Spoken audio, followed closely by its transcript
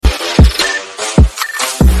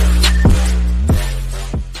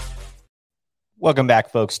Welcome back,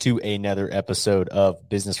 folks, to another episode of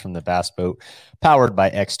Business from the Bass Boat, powered by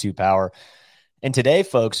X2 Power. And today,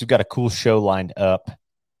 folks, we've got a cool show lined up.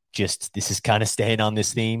 This is kind of staying on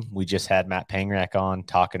this theme. We just had Matt Pangrak on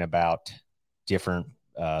talking about different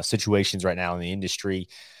situations right now in the industry,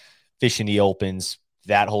 fishing the opens,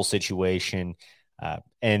 that whole situation.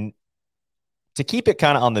 And to keep it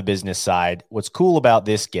kind of on the business side, what's cool about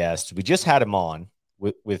this guest, we just had him on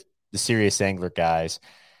with the Serious Angler guys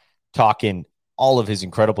talking all of his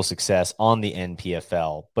incredible success on the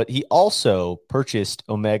NPFL, but he also purchased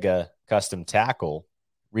Omega Custom Tackle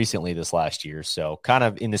recently this last year. So kind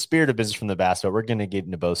of in the spirit of Business from the Bass Boat, we're going to get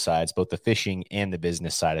into both sides, both the fishing and the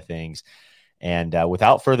business side of things. And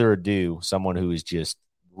without further ado, someone who is just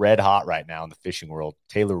red hot right now in the fishing world,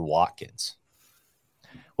 Taylor Watkins.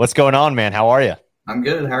 What's going on, man? How are you? I'm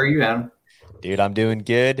good. How are you, Adam? Dude, I'm doing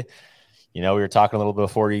good. You know, we were talking a little bit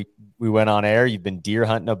before we went on air. You've been deer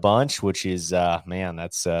hunting a bunch, which is, man,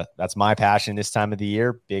 that's my passion this time of the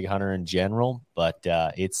year. Big hunter in general, but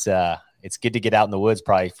it's good to get out in the woods.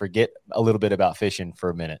 Probably forget a little bit about fishing for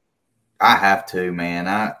a minute. I have to, man.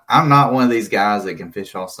 I'm not one of these guys that can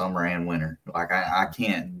fish all summer and winter. Like I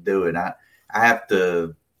can't do it. I have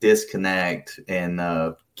to disconnect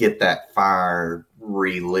and get that fire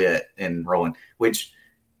relit and rolling, which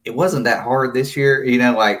it wasn't that hard this year. You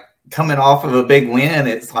know, like coming off of a big win,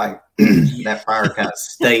 it's like that fire kind of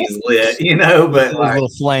stays lit, you know, but like a little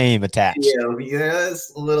flame attached. Yeah,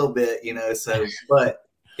 it's a little bit, you know. So, but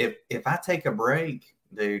if I take a break,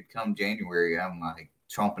 dude, come January, I'm like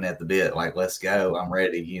chomping at the bit, like let's go, I'm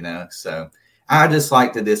ready, you know. So I just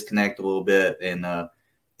like to disconnect a little bit, and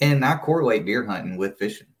I correlate deer hunting with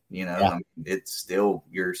fishing. You know, I mean, it's still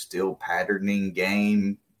you're still patterning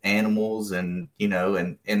game animals, and you know,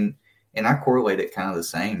 and I correlate it kind of the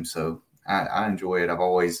same. So I enjoy it. I've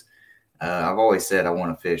always said I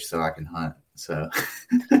want to fish so I can hunt. So,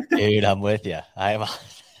 dude, I'm with you. I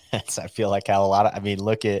feel like how a lot of, I mean,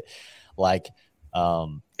 look at like,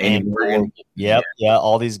 Andy Morgan. Yeah.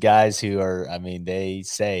 All these guys who are, I mean, they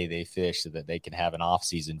say they fish so that they can have an off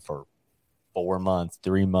season for 4 months,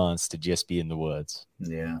 3 months to just be in the woods.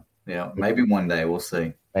 Yeah. Maybe one day, we'll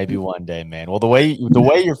see. Maybe one day, man. Well, the way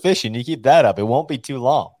you're fishing, you keep that up, it won't be too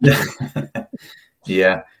long.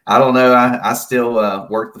 Yeah. I don't know. I still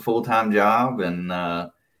work the full-time job, and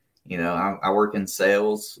you know, I work in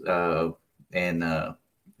sales and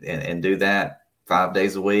do that 5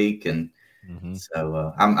 days a week, and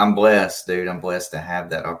so I'm blessed, dude. I'm blessed to have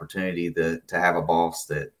that opportunity to have a boss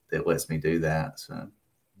that lets me do that. So,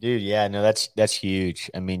 dude, yeah, no, that's huge.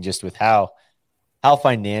 I mean, just with how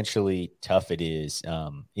financially tough it is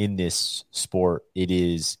in this sport,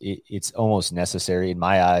 it's almost necessary in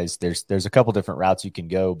my eyes. There's a couple different routes you can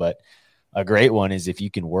go, but a great one is if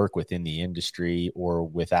you can work within the industry or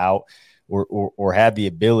without or have the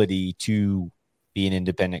ability to be an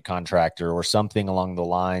independent contractor or something along the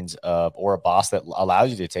lines of, or a boss that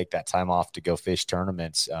allows you to take that time off to go fish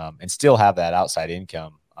tournaments and still have that outside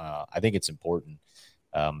income. I think it's important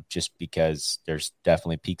just because there's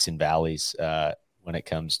definitely peaks and valleys when it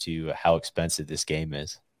comes to how expensive this game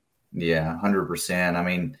is. Yeah, 100%. I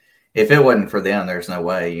mean, if it wasn't for them, there's no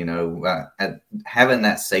way, you know, having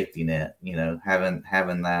that safety net, you know, having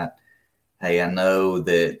that, hey, I know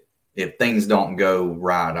that if things don't go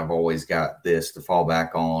right, I've always got this to fall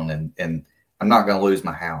back on, and I'm not going to lose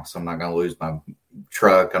my house. I'm not going to lose my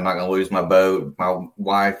truck. I'm not going to lose my boat. My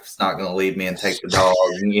wife's not going to leave me and take the dog,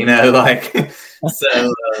 you know, like,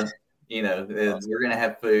 so, you know, we're going to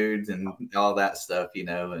have food and all that stuff, you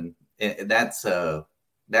know, and that's,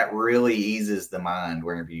 that really eases the mind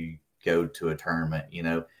whenever you go to a tournament, you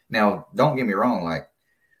know. Now, don't get me wrong, like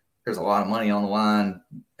there's a lot of money on the line.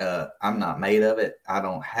 I'm not made of it. I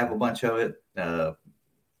don't have a bunch of it.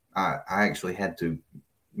 I actually had to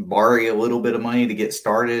borrow a little bit of money to get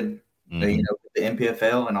started, you know, with the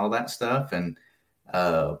NPFL and all that stuff. And,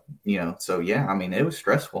 you know, so yeah, I mean, it was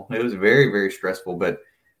stressful. It was very, very stressful, but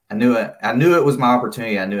I knew it was my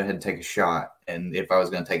opportunity. I knew I had to take a shot. And if I was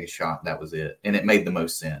going to take a shot, that was it. And it made the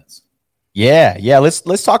most sense. Yeah.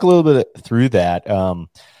 Let's talk a little bit through that.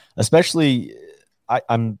 Especially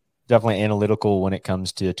I'm definitely analytical when it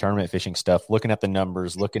comes to tournament fishing stuff, looking at the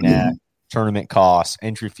numbers, looking at tournament costs,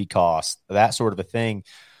 entry fee costs, that sort of a thing.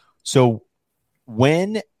 So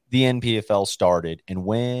when the NPFL started and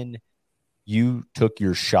when you took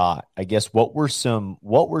your shot, I guess, what were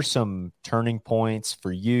some turning points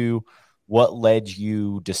for you? What led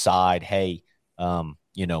you decide, hey,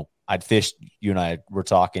 you know, I'd fished, you and I were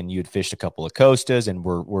talking, you'd fished a couple of Costas and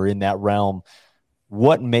we're in that realm.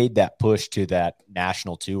 What made that push to that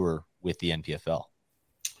national tour with the NPFL?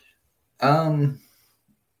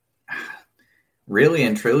 Really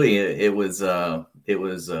and truly, it was a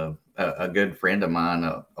good friend of mine,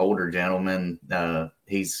 an older gentleman.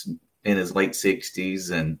 He's in his late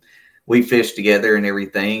 60s, and we fished together and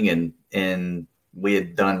everything, and we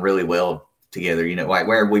had done really well together. You know, like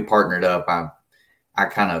where we partnered up, I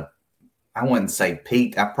kind of, I wouldn't say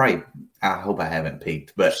peaked. I hope I haven't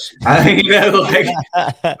peaked, but like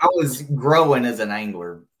I was growing as an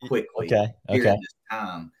angler quickly during this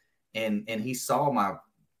time, and he saw my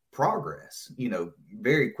progress,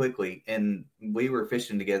 very quickly. And we were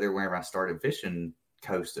fishing together whenever I started fishing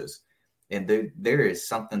Costas. And there is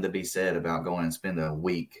something to be said about going and spend a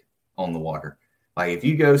week on the water. Like if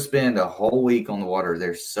you go spend a whole week on the water,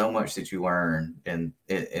 there's so much that you learn, and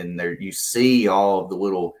there you see all of the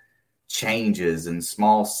little changes and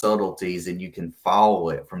small subtleties, and you can follow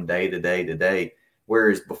it from day to day to day.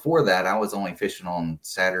 Whereas before that, I was only fishing on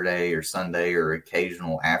Saturday or Sunday or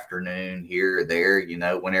occasional afternoon here or there,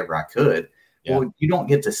 whenever I could. Yeah. Well, you don't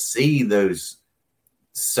get to see those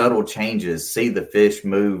subtle changes, see the fish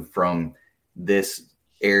move from this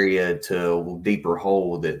area to a deeper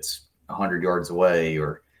hole that's 100 yards away,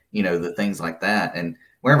 or, the things like that. And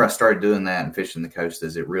whenever I started doing that and fishing the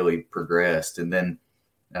Costas, it really progressed. And then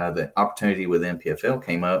the opportunity with NPFL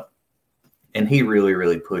came up, and he really,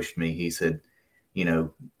 really pushed me. He said,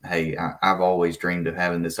 hey, I've always dreamed of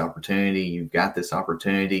having this opportunity. You've got this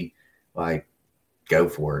opportunity, like, go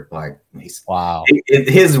for it. Like, wow.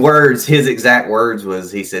 His exact words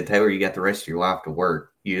was, he said, Taylor, you got the rest of your life to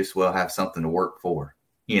work. You just will have something to work for,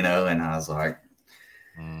 and I was like,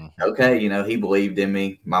 okay, he believed in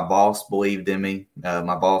me. My boss believed in me.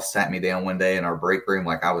 My boss sat me down one day in our break room.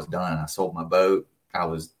 Like, I was done. I sold my boat. I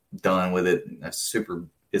was done with it.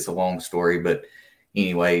 It's a long story, but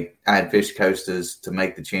anyway, I had fished Costas to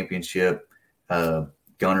make the championship,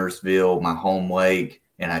 Gunnersville, my home lake,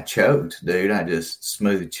 and I choked, dude. I just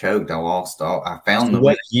smooth choked. I lost all. I found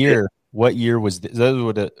What year was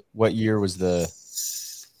what year was the?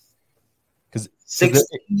 Because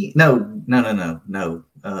 16. No.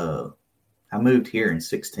 I moved here in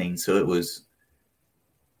 16, so it was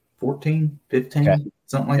 14, 15, okay.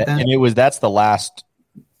 Something like that. And that's the last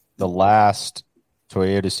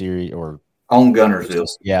Toyota series or on Gunnersville.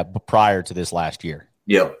 Yeah, but prior to this last year.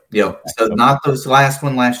 Yep. So not this last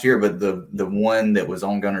one last year, but the one that was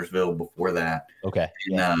on Gunnersville before that. Okay.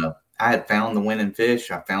 And I had found the winning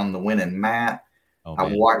fish. I found the winning mat.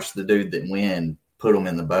 I watched the dude that win put them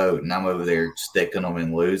in the boat, and I'm over there sticking them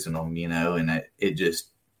and losing them, and it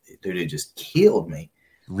just killed me.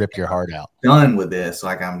 Ripped your heart out. Done with this.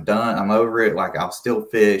 Like, I'm done. I'm over it. Like, I'll still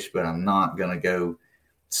fish, but I'm not going to go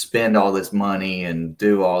spend all this money and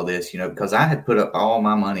do all this, because I had put up all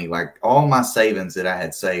my money, like all my savings that I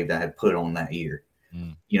had saved, I had put on that year,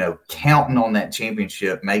 counting on that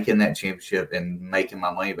championship, making that championship and making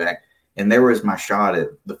my money back. And there was my shot at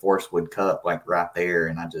the Forest Wood Cup, like right there.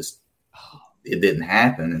 And it didn't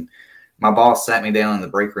happen. And my boss sat me down in the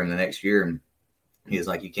break room the next year, and he was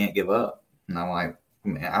like, you can't give up. And I'm like,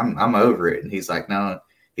 man, I'm over it. And he's like, no.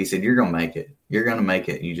 He said, you're going to make it. You're going to make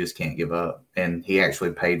it. You just can't give up. And he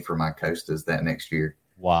actually paid for my Costas that next year.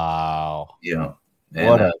 Wow. Yeah.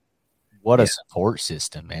 And, what a support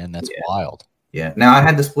system, man. That's wild. Yeah. Now, I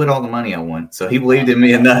had to split all the money I won. So he believed in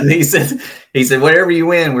me enough. He said, whatever you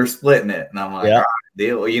win, we're splitting it. And I'm like, all right,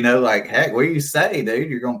 deal. Like, heck, what do you say, dude?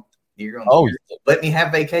 You're going to let me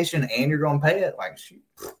have vacation and you're going to pay it. Like, shoot,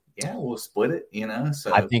 yeah, we'll split it,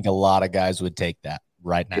 So I think a lot of guys would take that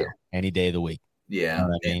right now, any day of the week. Yeah. You know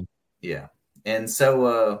what I mean? Yeah. And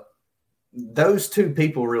so those two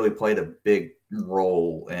people really played a big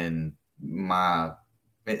role in I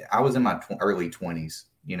was in my early 20s,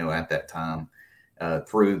 at that time,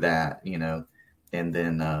 through that, and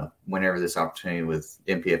then whenever this opportunity with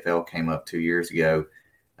NPFL came up 2 years ago,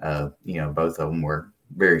 both of them were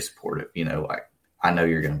very supportive, like, I know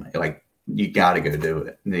you're going to, like, you got to go do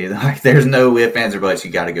it. Like, there's no ifs, ands, or buts.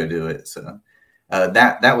 You got to go do it. So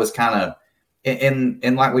that was kind of,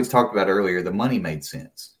 and like we talked about earlier, the money made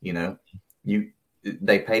sense.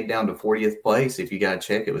 They paid down to 40th place. If you got a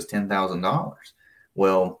check, it was $10,000.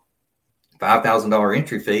 Well, $5,000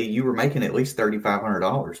 entry fee, you were making at least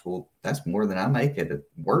 $3,500. Well, that's more than I make at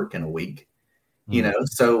work in a week.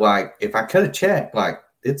 So like, if I cut a check, like,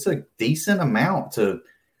 it's a decent amount to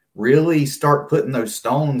really start putting those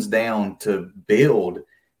stones down to build.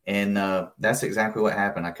 And that's exactly what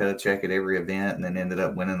happened. I cut a check at every event, and then ended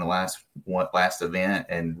up winning the last event,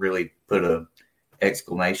 and really put a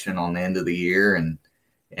exclamation on the end of the year. And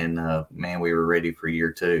man, we were ready for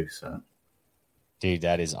year two. So, dude,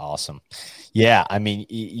 that is awesome. Yeah, I mean,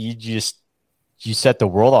 you set the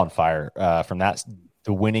world on fire from that.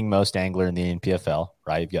 The winning most angler in the NPFL,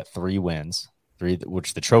 right? You've got 3 wins,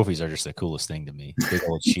 which the trophies are just the coolest thing to me. Big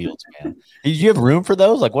old shields, man. Do you have room for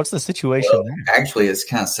those? Like, what's the situation Well, there? actually, it's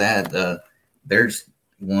kind of sad. There's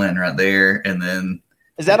one right there, and then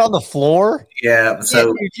Is that on the floor? yeah.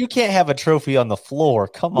 So dude, you can't have a trophy on the floor.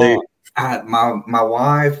 Come on. My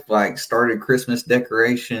wife like started Christmas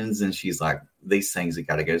decorations, and she's like, "These things have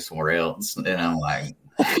got to go somewhere else." And I'm like,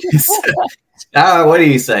 "What do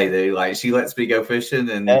you say, dude?" Like she lets me go fishing,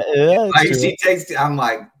 and like, she takes. I'm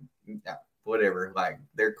like, whatever. Like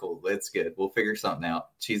they're cool. It's good. We'll figure something out.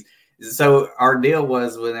 So our deal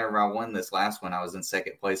was whenever I won this last one, I was in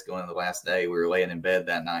second place going the last day. We were laying in bed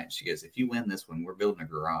that night. She goes, "If you win this one, we're building a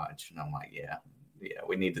garage." And I'm like, yeah,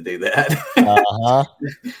 we need to do that.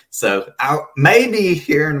 So I'll maybe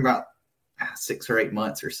here in about 6 or 8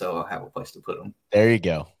 months or so, I'll have a place to put them. There you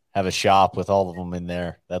go. Have a shop with all of them in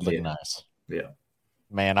there. That'd look nice. Yeah,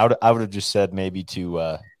 man, I would have just said maybe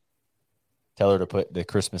to tell her to put the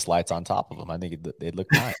Christmas lights on top of them. I think they'd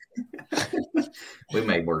look nice. We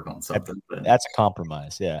may work on something. But that's a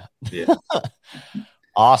compromise. Yeah. Yeah.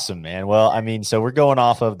 Awesome, man. Well, I mean, so we're going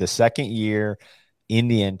off of the second year in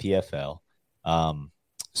the NPFL.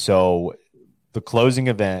 So the closing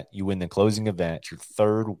event, you win the closing event, your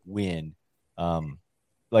third win.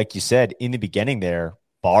 Like you said in the beginning there,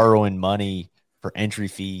 borrowing money for entry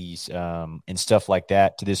fees and stuff like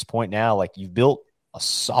that. To this point now, like you've built a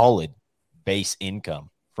solid base income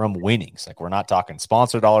from winnings. Like we're not talking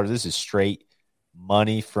sponsor dollars. This is straight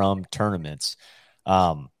money from tournaments.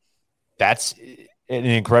 That's an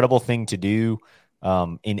incredible thing to do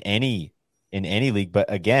in any league.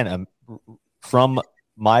 But again, from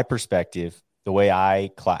my perspective, the way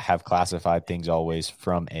I have classified things always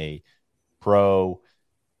from a pro,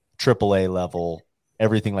 AAA level,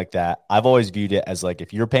 everything like that, I've always viewed it as like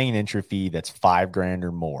if you're paying an entry fee that's $5,000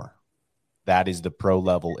 or more, that is the pro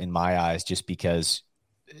level in my eyes, just because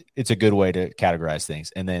it's a good way to categorize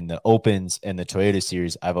things. And then the Opens and the Toyota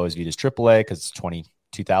Series, I've always viewed as AAA because it's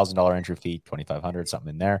 $22,000 entry fee, $2,500, something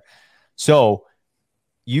in there. So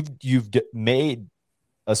you've made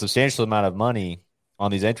a substantial amount of money on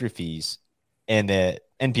these entry fees, and the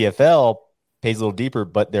NPFL pays a little deeper,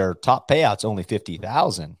 but their top payout's only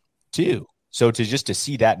 $50,000 too. So to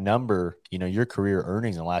see that number, your career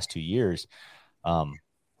earnings in the last 2 years,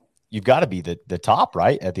 you've got to be the top,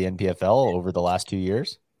 right, at the NPFL over the last 2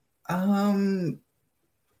 years. I don't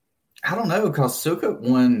know, because Sukup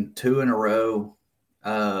won 2 in a row.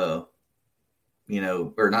 Or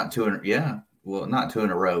not 2 in, not 2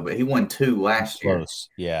 in a row, but he won 2 last year. Close.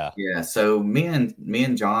 Yeah. Yeah. So me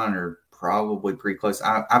and John are probably pretty close.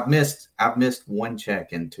 I've missed 1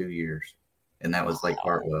 check in 2 years, and that was Lake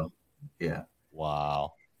Hartwell. Yeah.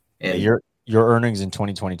 Wow. And your earnings in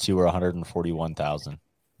 2022 were $141,000.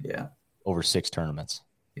 Yeah. Over 6 tournaments.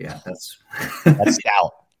 Yeah, that's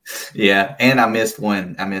stout. Yeah, and I missed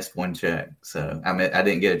one check, so I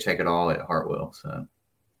didn't get a check at all at Hartwell. So,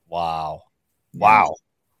 wow. Yeah. Wow.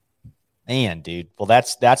 Man, dude. Well,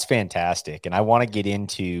 that's fantastic. And I want to get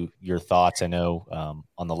into your thoughts. I know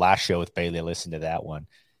on the last show with Bailey, I listened to that one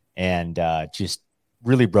and just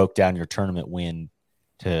really broke down your tournament win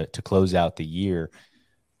to close out the year.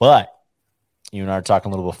 But you and I were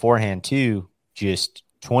talking a little beforehand too, just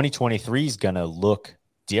 2023 is going to look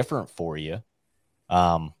different for you.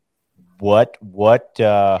 What's going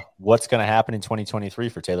to happen in 2023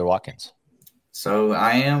 for Taylor Watkins? So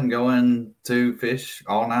I am going to fish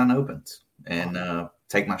all 9 opens and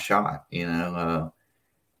take my shot. It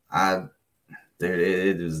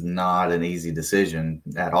is not an easy decision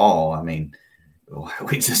at all. I mean,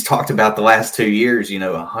 we just talked about the last 2 years,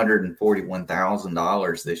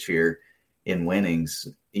 $141,000 this year in winnings.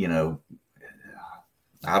 I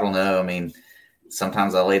don't know. I mean,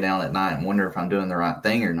 sometimes I lay down at night and wonder if I'm doing the right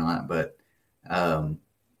thing or not. But,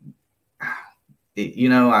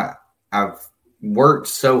 I've worked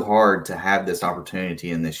so hard to have this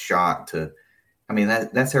opportunity and this shot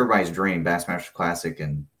that's everybody's dream, Bassmaster Classic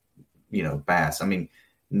and, Bass. I mean,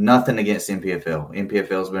 nothing against NPFL.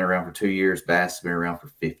 NPFL has been around for 2 years. Bass has been around for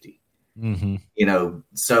 50. Mm-hmm.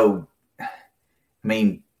 So, I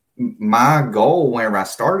mean, my goal whenever I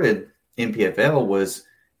started NPFL was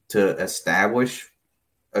to establish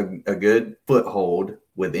a good foothold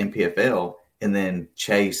with NPFL and then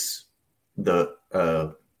chase the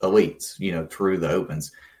elites, through the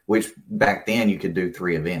opens, which back then you could do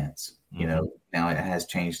 3 events. Mm-hmm. Now it has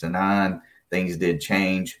changed to 9. Things did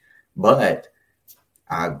change, but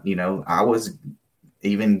I was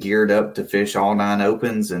even geared up to fish all 9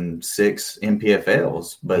 opens and 6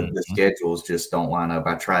 NPFLs, but Mm-hmm. the schedules just don't line up.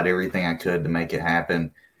 I tried everything I could to make it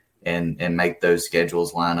happen and make those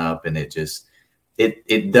schedules line up, and it just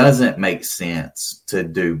it doesn't make sense to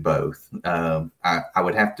do both. I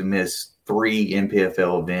would have to miss 3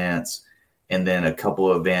 NPFL events and then a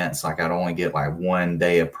couple of events. Like I'd only get like 1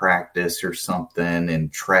 day of practice or something,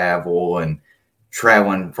 and traveling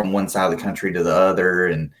from one side of the country to the other.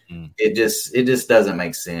 And it just doesn't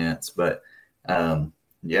make sense. But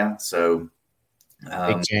yeah, so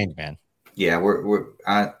big change, man. Yeah,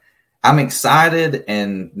 I'm excited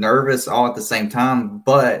and nervous all at the same time,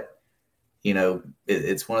 but you know,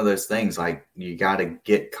 it's one of those things like you got to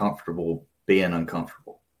get comfortable being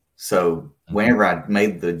uncomfortable. So whenever I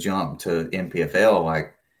made the jump to NPFL,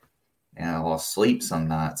 like, I lost sleep some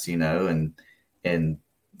nights, you know, and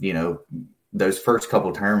you know, those first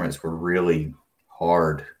couple tournaments were really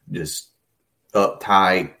hard, just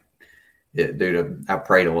uptight. Dude, I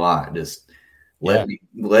prayed a lot. Just let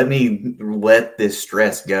this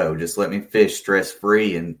stress go. Just let me fish stress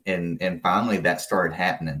free. And finally that started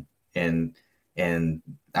happening. And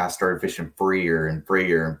I started fishing freer and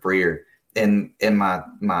freer and freer. And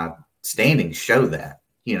my standings show that,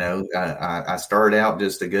 you know, I started out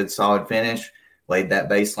just a good solid finish, laid that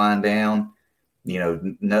baseline down, you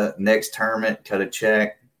know, next tournament, cut a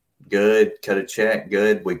check, good, cut a check,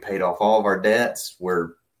 good. We paid off all of our debts.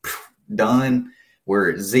 We're done.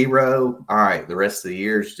 We're at 0. All right. The rest of the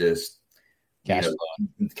year is just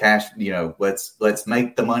cash, you know, let's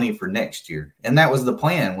make the money for next year. And that was the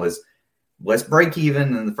plan, was let's break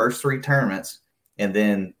even in the first 3 tournaments. And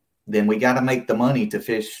then we got to make the money to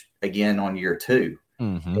fish again on year 2.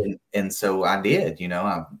 Mm-hmm. And so I did, you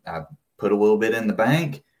know, I put a little bit in the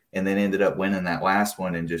bank and then ended up winning that last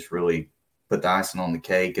one and just really put the icing on the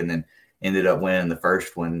cake, and then ended up winning the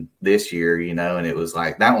first one this year, you know, and it was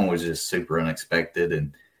like, that one was just super unexpected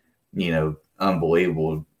and, you know,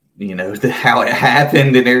 unbelievable, you know, how it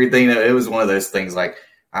happened and everything. It was one of those things, like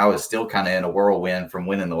I was still kind of in a whirlwind from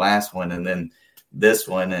winning the last one and then this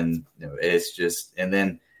one. And you know, it's just, and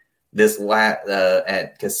then this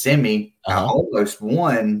at Kissimmee, I almost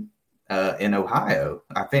won in Ohio.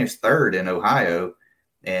 I finished 3rd in Ohio,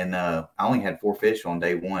 and I only had 4 fish on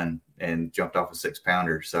day 1 and jumped off a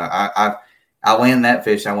 6-pounder. So I landed that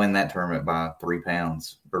fish. I win that tournament by 3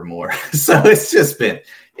 pounds or more. So it's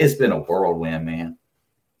been a whirlwind, man.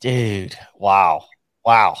 Dude, wow.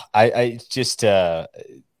 I just to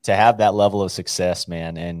have that level of success,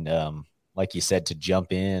 man, and like you said, to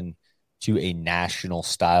jump in to a national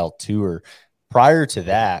style tour. Prior to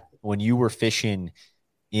that, when you were fishing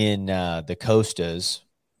in the Costas,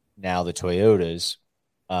 now the Toyotas,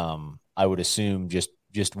 I would assume just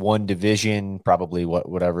one division, probably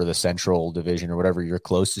whatever the central division or whatever you're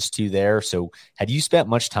closest to there. So had you spent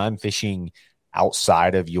much time fishing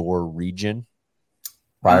outside of your region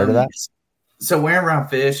prior to that? So whenever I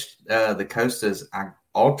fished the Costas, I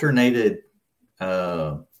alternated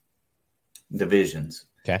divisions.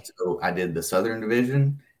 Okay. So I did the Southern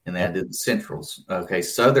division and then I did the Centrals. Okay.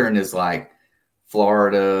 Southern is like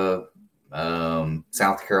Florida,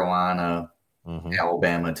 South Carolina,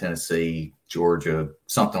 Alabama, Tennessee, Georgia,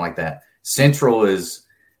 something like that. Central is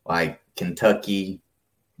like Kentucky,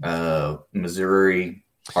 Missouri,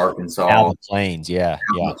 Arkansas, the Plains,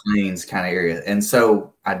 the Plains kind of area. And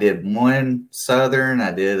so I did one Southern,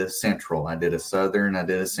 I did a Central, I did a Southern, I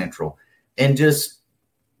did a Central, and just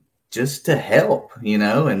to help, you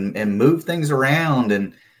know, and move things around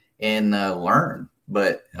and learn.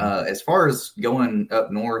 But as far as going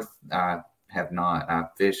up north, I have not. I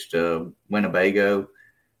fished Winnebago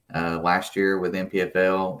last year with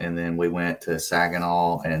NPFL, and then we went to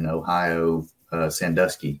Saginaw and Ohio,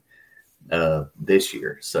 Sandusky this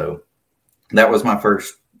year. So that was my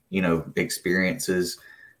first, you know, experiences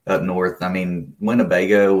up north. I mean,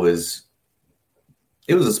 Winnebago was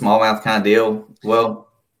a smallmouth kind of deal. Well,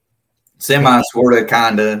 semi, sort of,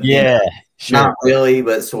 kind of. Yeah, sure. Not really,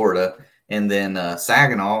 but sort of. And then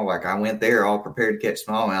Saginaw, like I went there all prepared to catch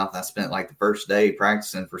smallmouth. I spent like the first day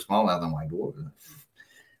practicing for smallmouth. I'm like,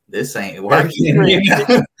 this ain't working. You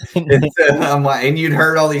know? I'm like, and you'd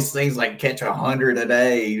heard all these things like catch 100 a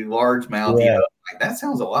day, largemouth. You know, like that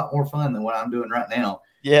sounds a lot more fun than what I'm doing right now.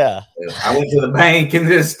 Yeah. So I went to the bank and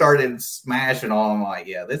just started smashing all. I'm like,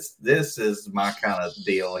 yeah, this is my kind of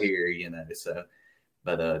deal here, you know. So,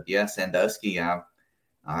 but Sandusky,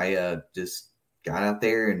 I just got out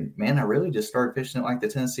there and man, I really just started fishing it like the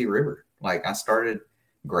Tennessee River. Like I started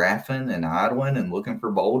graphing and idling and looking for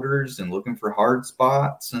boulders and looking for hard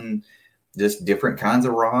spots and just different kinds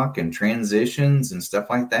of rock and transitions and stuff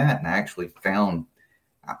like that. And I actually found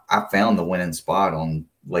the winning spot on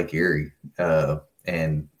Lake Erie.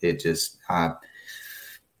 And it just, I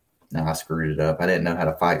screwed it up. I didn't know how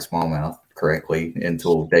to fight smallmouth correctly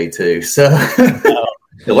until day 2. So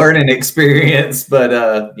learning experience.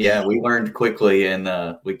 But yeah, we learned quickly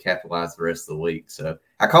and we capitalized the rest of the week. So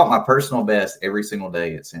I caught my personal best every single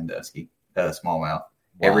day at Sandusky smallmouth. Wow.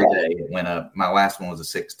 Every day it went up. My last one was a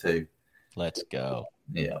 6.2. Let's go.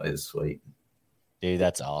 Yeah, it was sweet. Dude,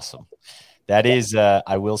 that's awesome. That is,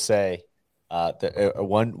 I will say, the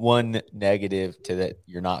one negative to that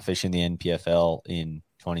you're not fishing the NPFL in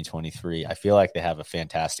 2023. I feel like they have a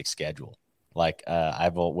fantastic schedule. Like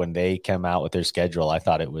when they came out with their schedule, I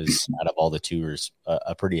thought it was out of all the tours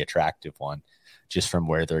a pretty attractive one, just from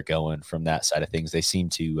where they're going from that side of things. They seem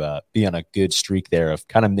to be on a good streak there of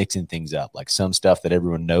kind of mixing things up, like some stuff that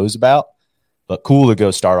everyone knows about, but cool to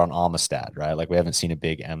go start on Amistad, right? Like we haven't seen a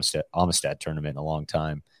big Amistad tournament in a long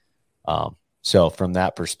time. So from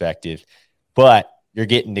that perspective, but you're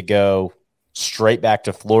getting to go straight back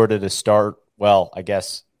to Florida to start. Well, I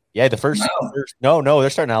guess, yeah, they're starting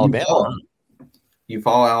in Alabama.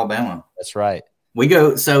 Eufaula, Alabama. That's right. We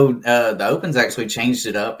go. So the Opens actually changed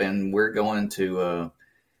it up, and we're going to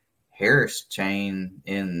Harris Chain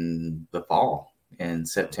in the fall in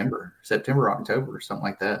September, October, something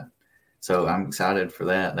like that. So I'm excited for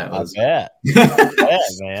that. That was yeah,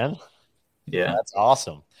 man. Yeah, that's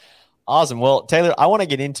awesome. Awesome. Well, Taylor, I want to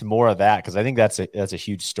get into more of that because I think that's a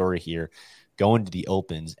huge story here, going to the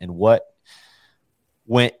Opens and what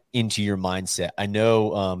went into your mindset. I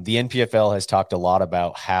know the NPFL has talked a lot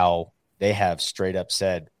about how they have straight up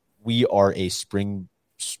said we are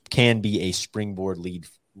can be a springboard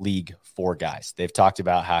league for guys. They've talked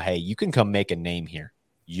about how, hey, you can come make a name here.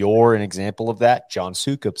 You're an example of that. John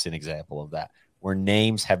Sukup's an example of that, where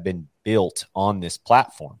names have been built on this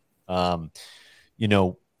platform.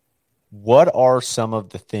 What are some of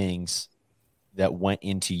the things that went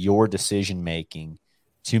into your decision making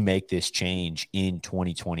to make this change in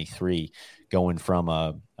 2023, going from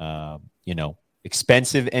a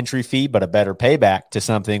expensive entry fee but a better payback to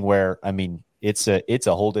something where, I mean, it's a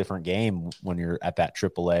whole different game when you're at that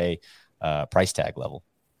AAA price tag level?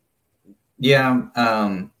 Yeah,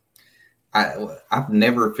 I've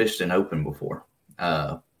never fished an Open before,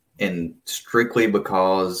 and strictly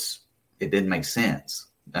because it didn't make sense.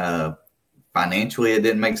 Financially, it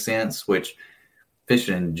didn't make sense, which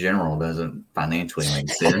fishing in general doesn't financially make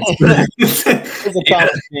sense. There's a common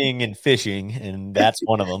thing in fishing, and that's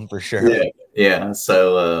one of them for sure. Yeah.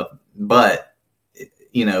 So, but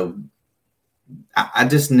I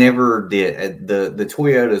just never did. The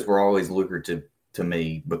Toyotas were always lucrative to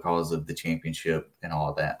me because of the championship and all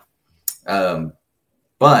of that.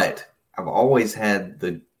 But I've always had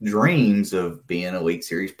the dreams of being an Elite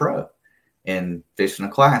Series pro and fishing a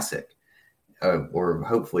classic, or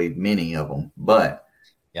hopefully many of them. But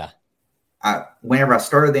yeah, whenever I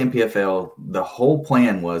started the NPFL, the whole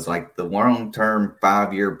plan was like the long-term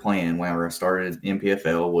 5-year plan. Whenever I started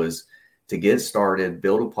NPFL was to get started,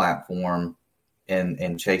 build a platform,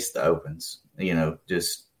 and chase the Opens.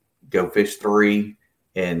 Just go fish 3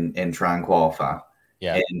 and try and qualify.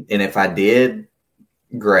 Yeah. And if I did,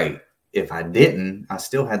 great. If I didn't, I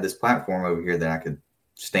still had this platform over here that I could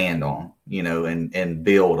stand on, and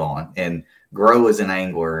build on and grow as an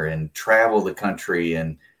angler and travel the country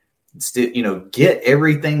and still, get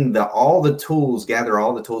everything, gather all the tools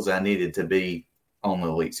that I needed to be on the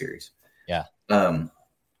Elite Series. Yeah.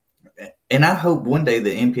 And I hope one day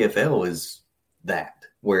the NPFL is that,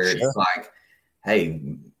 where It's like,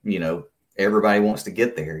 hey, everybody wants to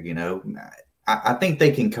get there, I think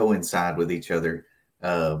they can coincide with each other.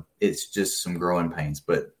 It's just some growing pains,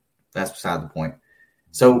 but that's beside the point.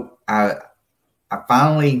 So I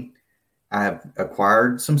have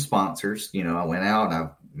acquired some sponsors. I went out and I've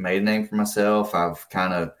made a name for myself. I've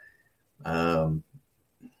kind of,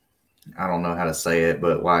 I don't know how to say it,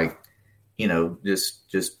 but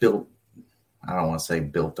just built, I don't want to say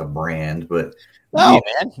built a brand, but man,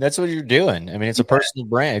 that's what you're doing. I mean, it's a personal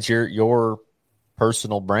brand. It's your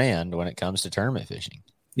personal brand when it comes to tournament fishing.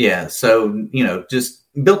 Yeah. So, just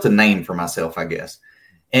built a name for myself, I guess.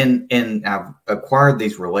 And I've acquired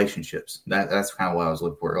these relationships. That's kind of what I was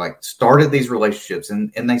looking for. Like, started these relationships,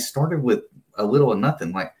 and they started with a little of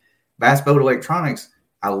nothing. Like Bass Boat Electronics,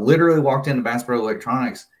 I literally walked into Bass Boat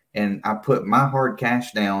Electronics and I put my hard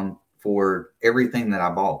cash down for everything that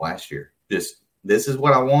I bought last year. Just, this is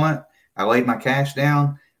what I want. I laid my cash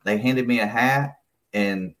down. They handed me a hat,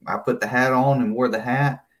 and I put the hat on and wore the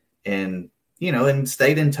hat, and and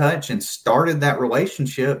stayed in touch and started that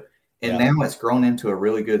relationship. And now it's grown into a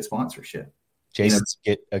really good sponsorship. Jason's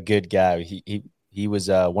a good guy. He was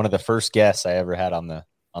one of the first guests I ever had on the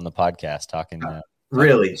podcast talking.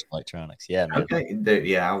 Really? Electronics. Yeah, man. Okay.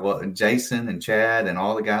 Yeah. Well, Jason and Chad and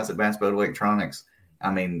all the guys at Bass Boat Electronics,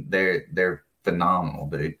 I mean, they're phenomenal,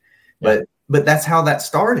 dude. Yeah. but that's how that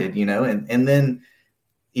started, and then,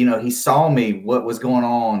 he saw me, what was going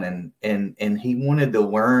on, and he wanted to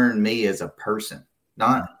learn me as a person,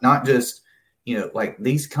 not just, like,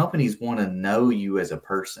 these companies want to know you as a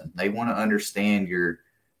person. They want to understand your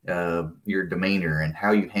demeanor and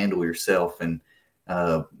how you handle yourself. And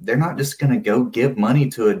they're not just going to go give money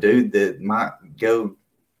to a dude that might go,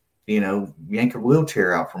 yank a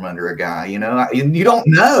wheelchair out from under a guy, you don't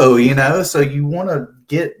know, so you want to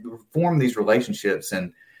form these relationships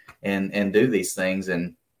and do these things.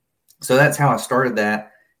 And so that's how I started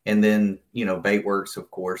that. And then, Baitworks, of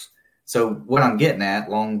course. So what I'm getting at,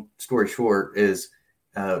 long story short, is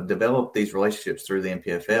develop these relationships through the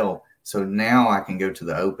NPFL. So now I can go to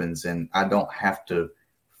the opens and I don't have to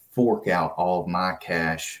fork out all of my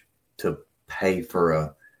cash to pay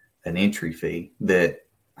for an entry fee that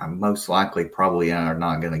I'm most likely probably are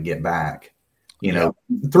not going to get back,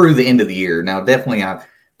 through the end of the year. Now, definitely I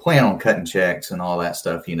plan on cutting checks and all that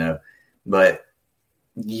stuff, but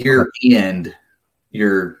year end,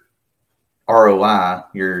 your ROI,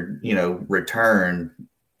 your, return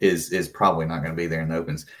is probably not going to be there in the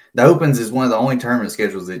opens. The opens is one of the only tournament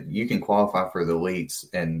schedules that you can qualify for the elites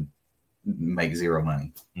and make zero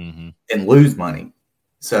money and lose money.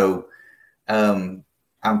 So I'm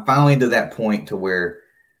finally to that point to where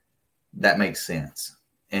that makes sense.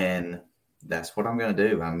 And that's what I'm going to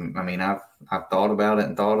do. I've thought about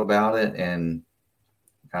it and,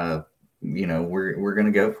 we're going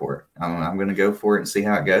to go for it. I'm going to go for it and see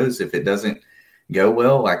how it goes. If it doesn't go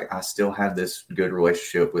well, like, I still have this good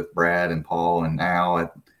relationship with Brad and Paul and Al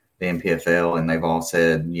at the NPFL, and they've all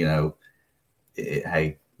said,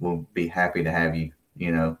 hey, we'll be happy to have you,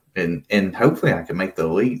 and hopefully I can make the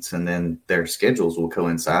elites, and then their schedules will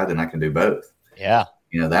coincide and I can do both. Yeah.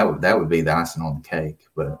 That would be the icing on the cake,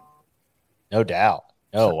 but no doubt.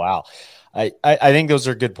 Oh, wow. I think those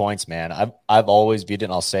are good points, man. I've always viewed it,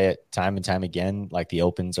 and I'll say it time and time again, like, the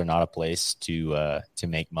opens are not a place to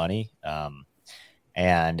make money.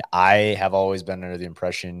 And I have always been under the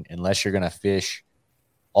impression, unless you're going to fish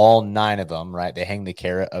all 9 of them, right? They hang the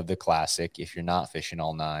carrot of the classic if you're not fishing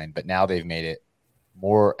all 9, but now they've made it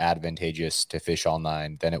more advantageous to fish all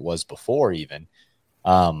 9 than it was before even.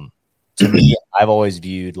 To me, I've always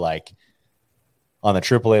viewed, like, on the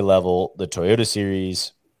AAA level, the Toyota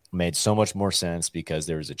Series made so much more sense because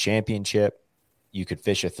there was a championship. You could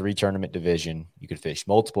fish a 3-tournament division. You could fish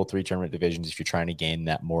multiple 3-tournament divisions if you're trying to gain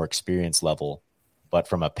that more experience level. But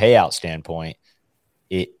from a payout standpoint,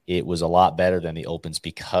 it was a lot better than the opens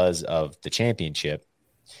because of the championship.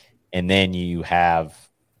 And then you have,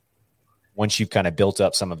 once you've kind of built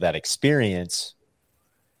up some of that experience,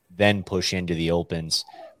 then push into the opens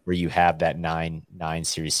where you have that 9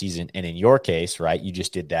 series season. And in your case, right, you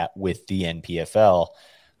just did that with the NPFL,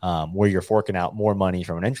 where you're forking out more money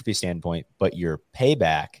from an entry fee standpoint, but your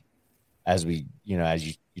payback, as you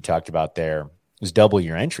talked about there, was double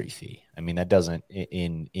your entry fee. I mean, that doesn't,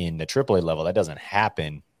 in the AAA level, that doesn't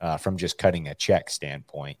happen from just cutting a check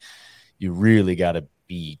standpoint. You really got to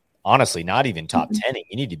be, honestly, not even top 10.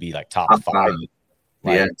 You need to be like top 5.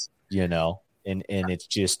 Like, and it's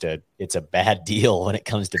just it's a bad deal when it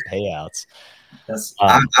comes to payouts.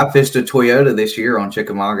 I fished a Toyota this year on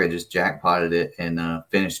Chickamauga, just jackpotted it and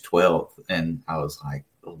finished 12th. And I was like,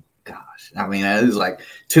 oh gosh. I mean, it was like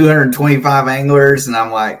 225 anglers. And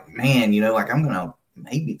I'm like, man, like, I'm going to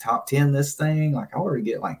maybe top 10 this thing. Like, I ought to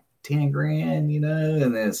get like 10 grand, and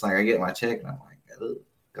then it's like, I get my check and I'm like, oh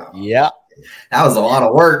God. Yeah. That was a lot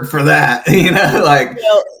of work for that, like,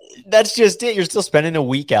 well, that's just it. You're still spending a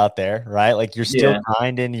week out there, right? Like, you're still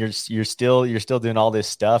grinding. You're still doing all this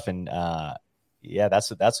stuff. And,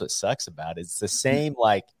 that's what sucks about it. It's the same,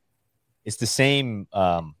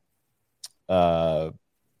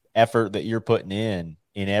 effort that you're putting in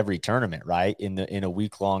every tournament, right? In a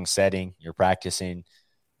week-long setting, you're practicing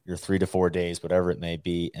your 3 to 4 days, whatever it may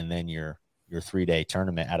be, and then your 3-day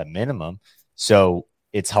tournament at a minimum. So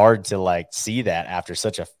it's hard to, like, see that after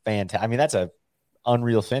such a fantastic, I mean, that's a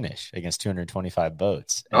unreal finish against 225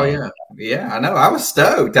 boats. Oh, yeah, I know. I was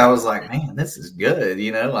stoked. I was like, man, this is good.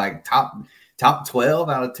 Like top 12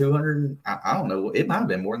 out of 200. I don't know. It might have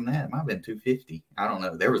been more than that. It might have been 250. I don't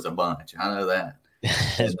know. There was a bunch. I know that.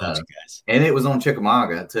 There's a bunch of guys. And it was on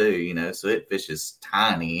Chickamauga too, so it fishes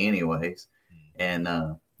tiny anyways. And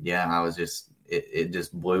I was just, it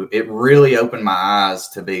just blew, it really opened my eyes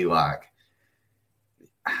to be like,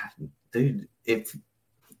 dude,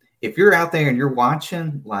 if you're out there and you're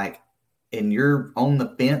watching, like, and you're on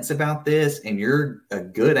the fence about this and you're a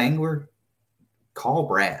good angler, call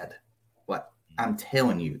Brad. Like, I'm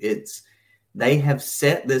telling you, they have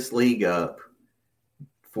set this league up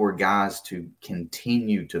for guys to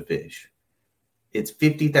continue to fish. it's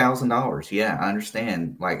 $50,000. Yeah, I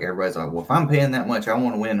understand. Like everybody's like, well, if I'm paying that much, I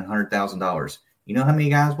want to win $100,000. You know how many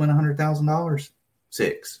guys win $100,000?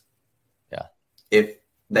 6. Yeah. If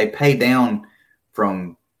they pay down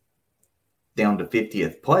to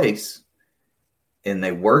 50th place, and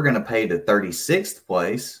they were going to pay to 36th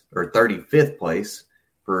place or 35th place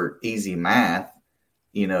for easy math,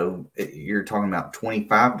 you know, you're talking about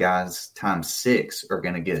 25 guys times 6 are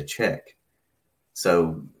going to get a check.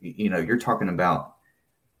 So, you know, you're talking about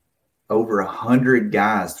over 100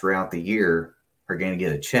 guys throughout the year are going to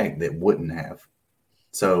get a check that wouldn't have.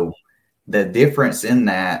 So the difference in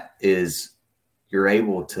that is you're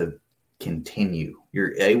able to continue.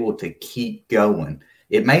 You're able to keep going.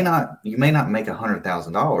 You may not make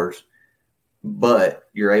 $100,000, but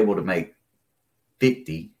you're able to make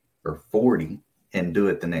 50 or 40 and do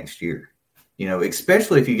it the next year. You know,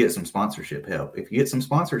 especially if you get some sponsorship help. If you get some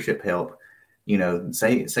sponsorship help, you know,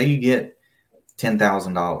 say you get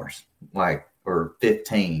 $10,000, like, or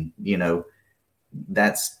 15, you know,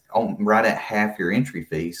 that's right at half your entry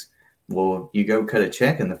fees. Well, you go cut a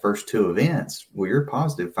check in the first 2 events. Well, you're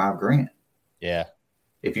positive $5,000. Yeah.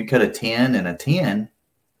 If you cut a 10 and a 10,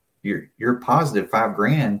 you're positive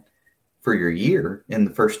 $5,000 for your year in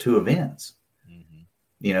the first 2 events. Mm-hmm.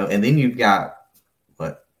 You know, and then you've got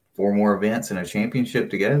 4 more events and a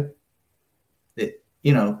championship to go.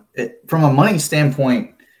 You know, from a money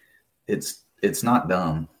standpoint, it's not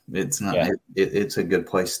dumb. It's not. Yeah. It's a good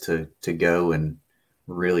place to go and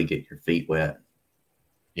really get your feet wet.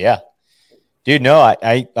 Yeah, dude. No,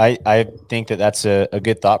 I think that's a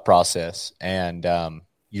good thought process, and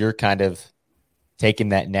you're kind of taking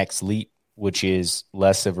that next leap, which is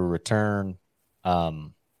less of a return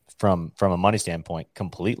from a money standpoint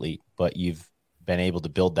completely, but you've been able to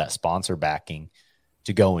build that sponsor backing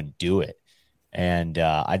to go and do it. And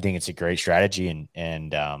I think it's a great strategy,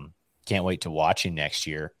 and can't wait to watch you next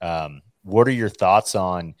year. What are your thoughts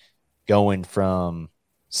on going from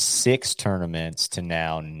 6 tournaments to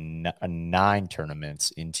now 9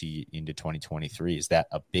 tournaments into 2023? Is that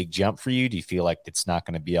a big jump for you? Do you feel like it's not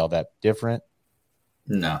going to be all that different?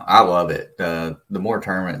 No, I love it. The more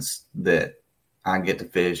tournaments that I get to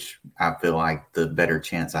fish, I feel like the better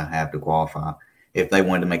chance I have to qualify. If they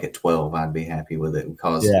wanted to make it 12, I'd be happy with it,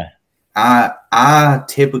 because I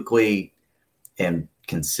typically am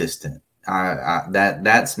consistent.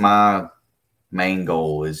 That's my main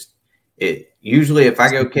goal. Is it usually if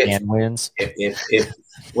I go catch wins? If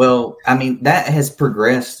well, I mean, that has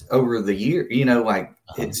progressed over the year. You know, like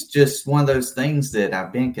it's just one of those things that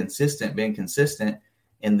I've been consistent,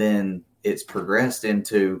 and then it's progressed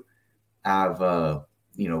into I've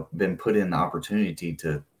you know, been put in the opportunity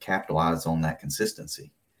to capitalize on that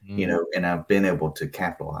consistency. You know, and I've been able to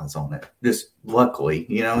capitalize on it. Just luckily,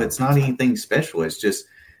 you know, it's not anything special. It's just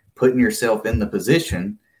putting yourself in the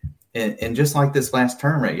position. And just like this last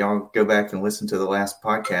tournament, y'all go back and listen to the last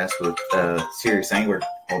podcast with Serious Angler.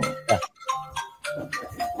 Hold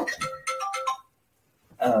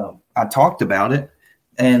on. I talked about it.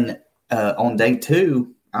 And on day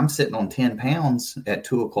 2, I'm sitting on 10 pounds at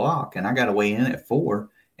 2:00, and I got to weigh in at 4.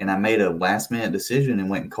 And I made a last-minute decision and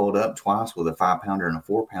went and called up twice with a 5-pounder and a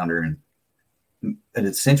 4-pounder, and it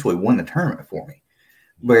essentially won the tournament for me.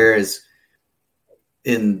 Whereas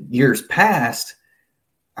in years past,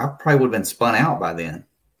 I probably would have been spun out by then.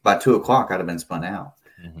 By 2:00, I'd have been spun out.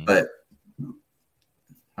 Mm-hmm. But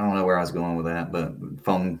I don't know where I was going with that, but the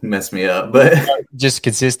phone messed me up. But just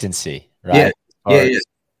consistency, right? Yeah.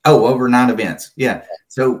 Oh, over 9 events. Yeah.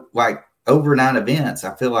 So like over 9 events,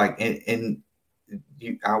 I feel like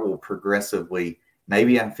I will progressively,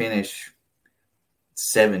 maybe I finish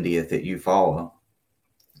 70th at Eufaula.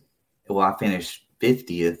 Well, I finish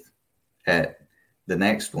 50th at the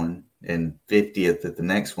next one, and 50th at the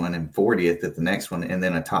next one, and 40th at the next one, and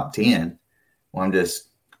then a top 10. Well, I'm just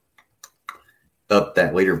up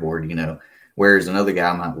that leaderboard, you know, whereas another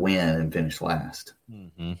guy might win and finish last.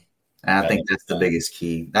 Mm-hmm. And I think that's the biggest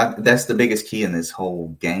key. That's the biggest key in this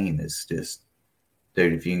whole game is just,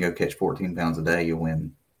 dude, if you can go catch 14 pounds a day, you'll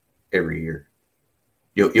win every year.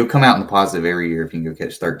 You'll come out in the positive every year if you can go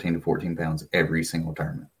catch 13 to 14 pounds every single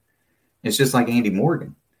tournament. It's just like Andy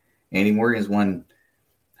Morgan. Andy Morgan's won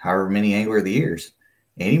however many Angler of the Years.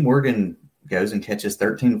 Andy Morgan goes and catches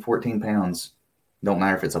 13 to 14 pounds. Don't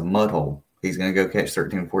matter if it's a mud hole. He's going to go catch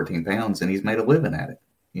 13 to 14 pounds, and he's made a living at it,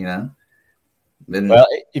 you know? Well,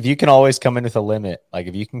 if you can always come in with a limit, like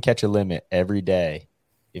if you can catch a limit every day,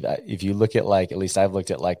 if you look at like, at least I've looked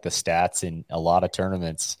at like the stats in a lot of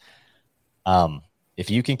tournaments, if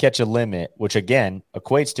you can catch a limit, which again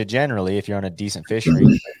equates to generally, if you're on a decent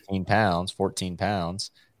fishery, 13 pounds, 14 pounds,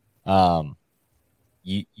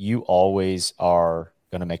 you always are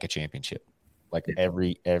going to make a championship, like Yeah.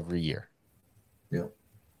 every year. Yeah.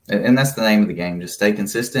 And that's the name of the game. Just stay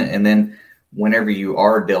consistent. And then whenever you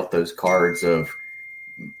are dealt those cards of,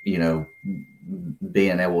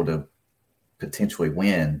 being able to potentially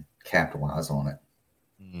win, capitalize on it.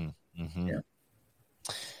 Mm-hmm. Yeah.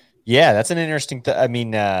 Yeah, that's an interesting I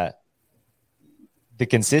mean, the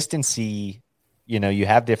consistency, you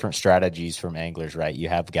have different strategies from anglers, right? You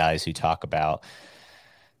have guys who talk about,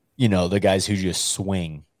 the guys who just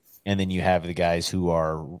swing, and then you have the guys who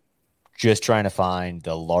are just trying to find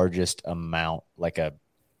the largest amount, like a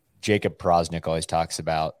Jacob Prosnick always talks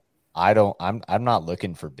about. I'm not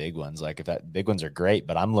looking for big ones. Like, if that big ones are great,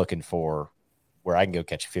 but I'm looking for where I can go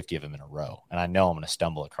catch 50 of them in a row. And I know I'm going to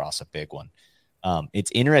stumble across a big one.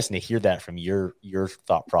 It's interesting to hear that from your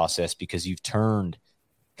thought process, because you've turned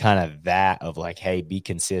kind of that of like, hey, be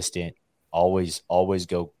consistent, always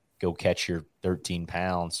go catch your 13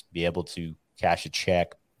 pounds, be able to cash a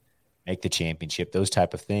check, make the championship, those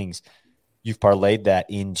type of things. You've parlayed that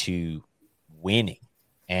into winning.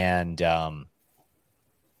 And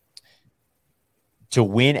to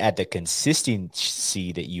win at the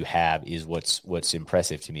consistency that you have is what's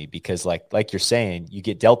impressive to me, because like you're saying, you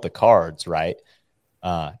get dealt the cards, right?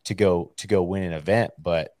 To go win an event,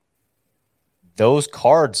 but those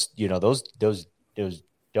cards, those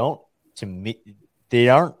don't, to me, they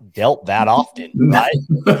aren't dealt that often, right?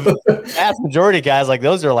 The vast majority of guys, like,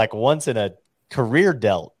 those are like once in a career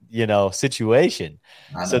dealt, situation.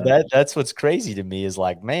 So that's what's crazy to me, is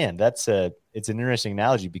like, man, it's an interesting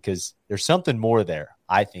analogy, because there's something more there,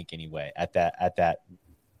 I think, anyway, at that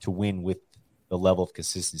to win with the level of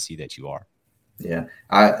consistency that you are. Yeah.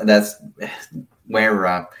 That's where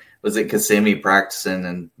I was at Kissimmee practicing,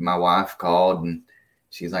 and my wife called and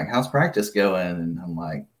she's like, how's practice going? And I'm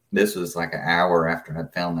like, this was like an hour after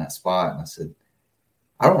I'd found that spot. And I said,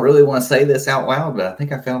 I don't really want to say this out loud, but I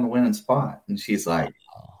think I found the winning spot. And she's like,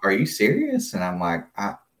 are you serious? And I'm like,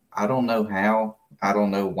 I don't know how, I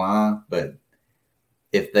don't know why, but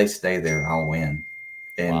if they stay there, I'll win.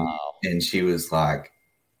 And she was like,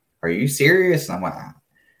 are you serious? And I'm like,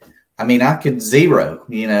 I mean, I could zero,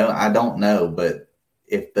 I don't know, but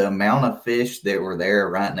if the amount of fish that were there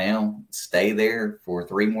right now stay there for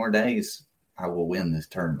 3 more days, I will win this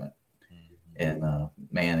tournament. And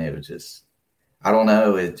man, it was just, I don't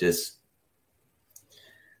know.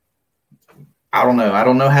 I don't know. I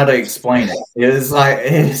don't know how to explain it.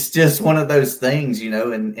 It's just one of those things,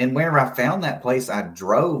 and whenever I found that place, I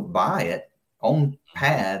drove by it on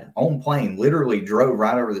plane, literally drove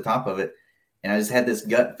right over the top of it. And I just had this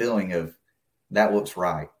gut feeling of, that looks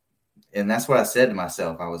right. And that's what I said to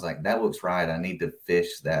myself. I was like, that looks right. I need to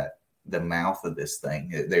fish the mouth of this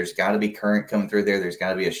thing. There's got to be current coming through there. There's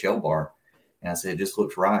got to be a shell bar. And I said, it just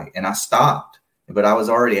looks right. And I stopped, but I was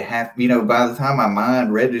already a half, by the time my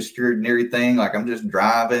mind registered and everything, like, I'm just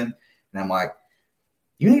driving and I'm like,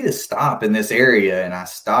 you need to stop in this area. And I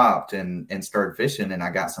stopped and started fishing, and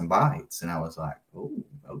I got some bites, and I was like, oh,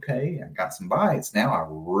 okay, I got some bites. Now I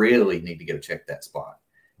really need to go check that spot,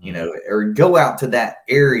 or go out to that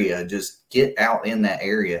area, just get out in that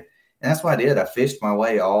area. And that's what I did. I fished my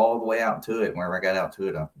way all the way out to it. Whenever I got out to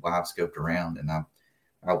it, I live scoped around, and I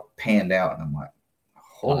panned out, and I'm like,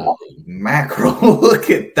 holy mackerel,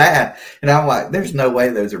 look at that. And I'm like, there's no way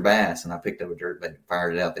those are bass. And I picked up a jerkbait,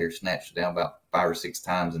 fired it out there, snatched it down about 5 or 6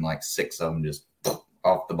 times, and like 6 of them just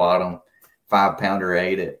off the bottom. 5-pounder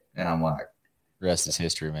ate it. And I'm like, rest is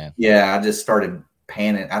history, man. Yeah, I just started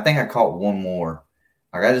panning. I think I caught one more.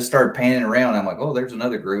 Like, I just started panning around. I'm like, oh, there's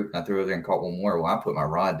another group. And I threw over there and caught one more. Well, I put my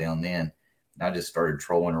rod down then. And I just started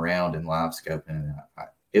trolling around and live scoping. And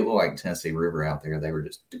it looked like Tennessee River out there. They were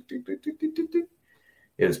just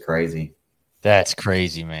it was crazy. That's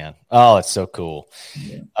crazy, man. Oh, it's so cool.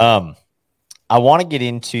 Yeah. I want to get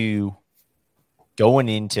into going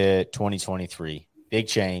into 2023. Big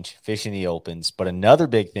change, fishing the opens. But another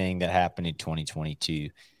big thing that happened in 2022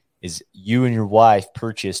 is you and your wife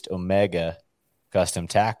purchased Omega Custom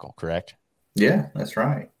Tackle, correct? Yeah, that's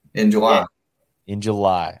right. In July. Yeah. In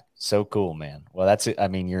July. So cool, man. Well, that's it. I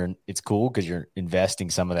mean, it's cool because you're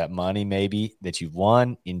investing some of that money maybe that you've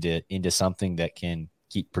won into something that can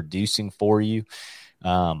keep producing for you.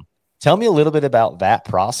 Tell me a little bit about that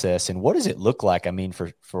process, and what does it look like? I mean,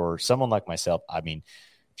 for someone like myself, I mean,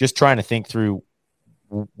 just trying to think through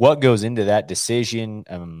what goes into that decision.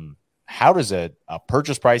 How does a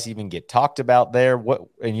purchase price even get talked about there?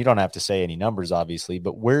 And you don't have to say any numbers, obviously,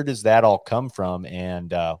 but where does that all come from?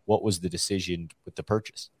 And what was the decision with the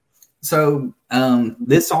purchase? So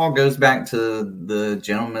this all goes back to the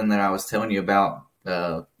gentleman that I was telling you about,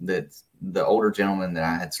 that the older gentleman that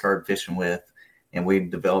I had started fishing with. and we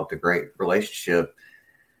developed a great relationship.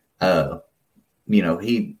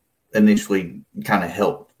 He initially kind of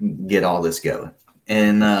helped get all this going.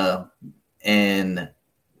 And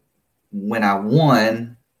when I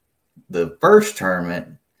won the first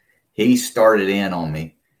tournament, he started in on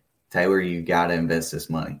me. Taylor, you got to invest this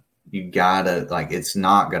money. You got to, it's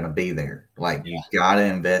not going to be there. You got to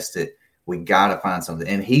invest it. We got to find something.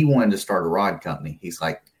 And he wanted to start a rod company. He's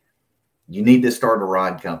like, you need to start a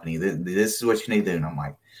rod company. This is what you need to do. And I'm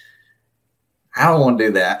like, I don't want to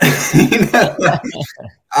do that.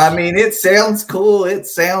 I mean, it sounds cool. It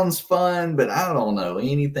sounds fun, but I don't know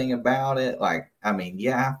anything about it. I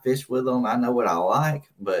fish with them. I know what I like,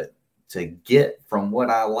 but to get from what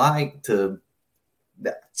I like to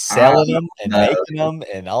selling them and making them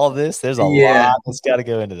and all of this, there's a lot that's got to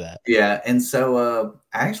go into that. Yeah. And so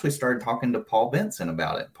I actually started talking to Paul Benson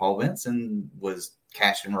about it. Paul Benson was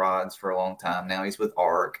cashing rods for a long time. Now he's with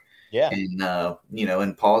ARC. Yeah. And,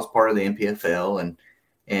 and Paul's part of the NPFL,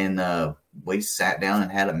 and we sat down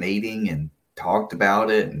and had a meeting and talked about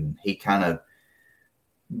it. And he kind of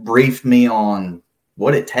briefed me on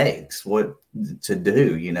what it takes, what to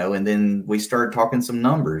do, and then we started talking some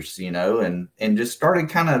numbers, and just started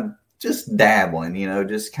kind of just dabbling,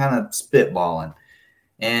 just kind of spitballing.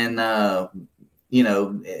 And, and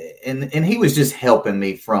he was just helping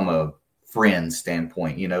me from a friend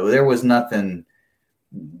standpoint. There was nothing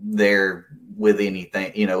there with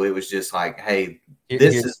anything, it was just like, hey,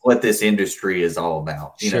 this is what this industry is all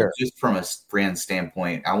about. Just from a friend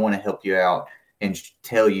standpoint, I want to help you out and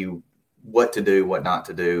tell you what to do, what not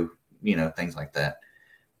to do, things like that.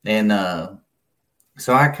 And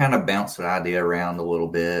so I kind of bounced the idea around a little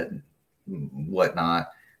bit, whatnot.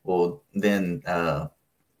 Well, then I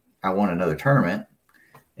won another tournament,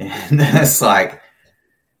 and that's like,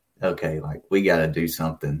 okay, we got to do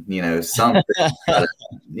something, something,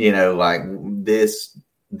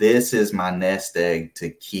 this is my nest egg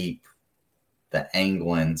to keep the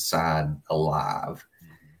angling side alive.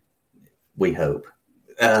 We hope.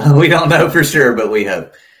 We don't know for sure, but we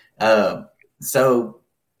hope. So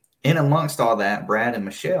in amongst all that, Brad and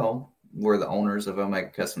Michelle were the owners of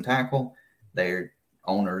Omega Custom Tackle. They're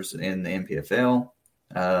owners in the NPFL.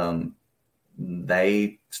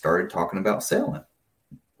 They started talking about selling.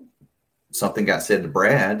 Something got said to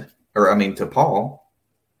Paul.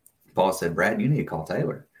 Paul said, Brad, you need to call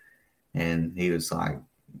Taylor. And he was like,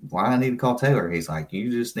 why I need to call Taylor? He's like, you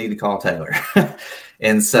just need to call Taylor.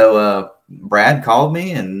 And so Brad called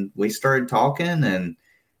me and we started talking, and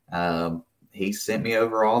he sent me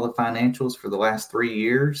over all the financials for the last 3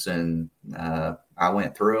 years. And I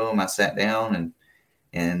went through them. I sat down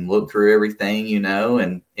and looked through everything,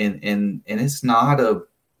 and it's not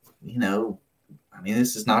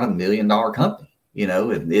this is not $1 million company.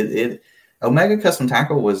 Omega Custom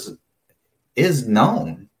Tackle is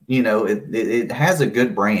known. It has a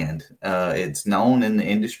good brand. It's known in the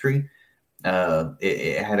industry.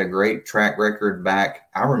 It had a great track record back.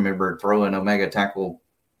 I remember throwing Omega Tackle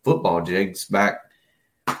football jigs back.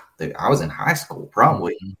 I was in high school,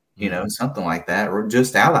 probably, something like that, or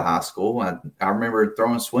just out of high school. I remember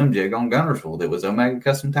throwing a swim jig on Guntersville that was Omega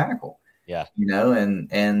Custom Tackle. Yeah.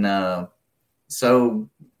 So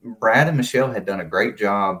Brad and Michelle had done a great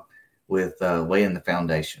job with laying the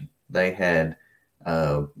foundation. They had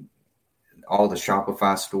all the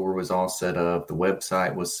Shopify store was all set up. The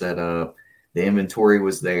website was set up. The inventory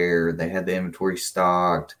was there. They had the inventory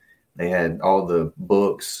stocked. They had all the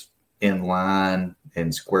books in line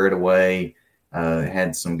and squared away.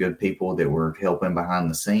 Had some good people that were helping behind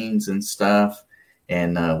the scenes and stuff.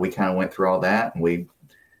 And we kind of went through all that, and we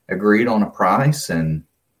agreed on a price, and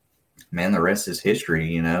man, the rest is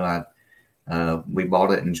history. We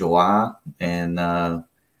bought it in July, and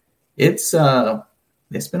it's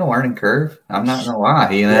been a learning curve. I'm not gonna lie,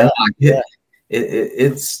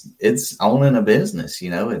 it's owning a business.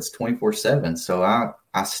 It's 24/7. So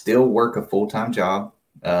I still work a full-time job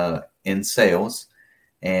in sales,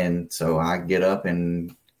 and so I get up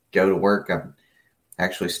and go to work. I've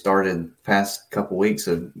actually started the past couple weeks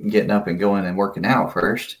of getting up and going and working out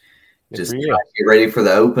first. Just get ready for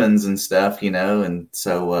the opens and stuff, and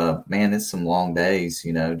so, man, it's some long days,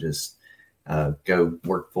 just go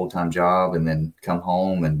work full-time job and then come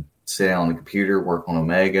home and sit on the computer, work on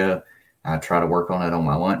Omega. I try to work on it on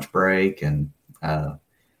my lunch break, and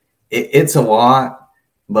it's a lot,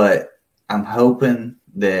 but I'm hoping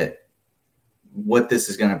that what this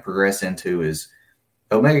is going to progress into is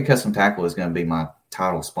Omega Custom Tackle is going to be my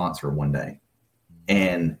title sponsor one day.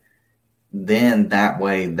 And then that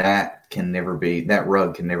way that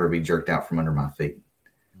rug can never be jerked out from under my feet.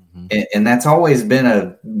 Mm-hmm. And that's always been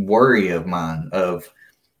a worry of mine of,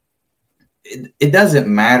 it doesn't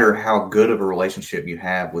matter how good of a relationship you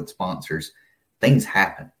have with sponsors, things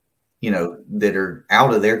happen, that are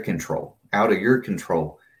out of their control, out of your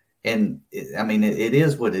control. And it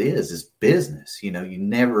is what it is. It's business, you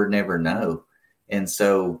never know. And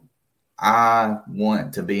so I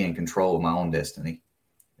want to be in control of my own destiny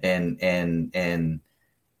and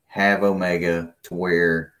have Omega to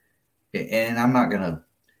where, and I'm not going to,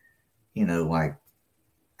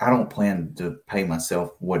 I don't plan to pay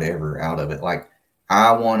myself whatever out of it. Like,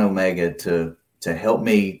 I want Omega to help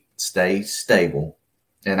me stay stable,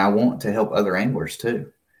 and I want to help other anglers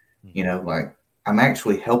too. I'm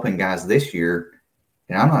actually helping guys this year,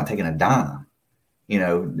 and I'm not taking a dime.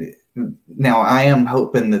 Now I am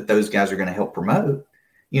hoping that those guys are going to help promote,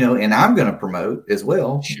 and I'm going to promote as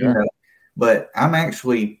well. Sure. But I'm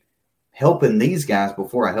actually helping these guys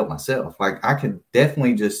before I help myself. Like, I could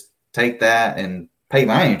definitely just take that and pay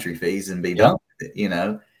my entry fees and be done with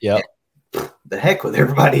it, Yeah. The heck with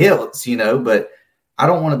everybody else, but I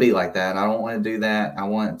don't want to be like that. I don't want to do that. I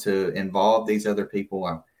want to involve these other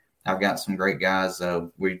people. I've got some great guys.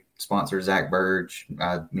 We sponsor Zach Burge.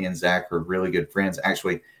 Me and Zach are really good friends.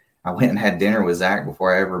 Actually, I went and had dinner with Zach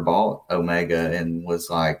before I ever bought Omega and was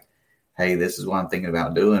like, hey, this is what I'm thinking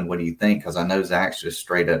about doing. What do you think? Because I know Zach's just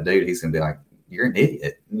straight up dude. He's going to be like, you're an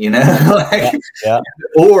idiot,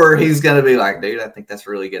 Or he's going to be like, dude, I think that's a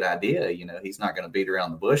really good idea. He's not going to beat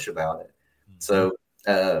around the bush about it. Mm-hmm. So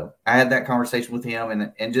I had that conversation with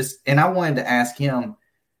him and I wanted to ask him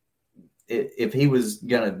if he was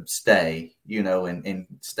going to stay, and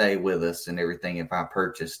stay with us and everything, if I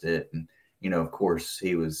purchased it. And, of course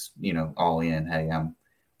he was, all in. Hey, I'm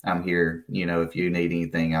here. If you need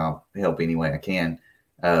anything, I'll help any way I can.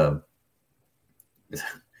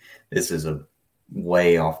 This is a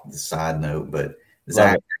way off the side note, but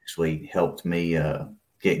Zach actually helped me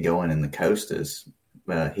get going in the Costas.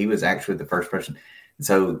 He was actually the first person.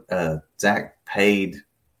 So Zach paid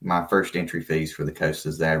my first entry fees for the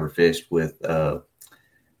Costas that I ever fished with.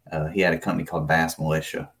 He had a company called Bass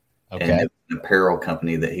Militia. Okay. And it was an apparel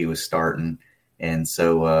company that he was starting. And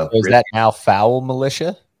so is that now Foul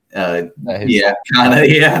Militia? Yeah, kind of.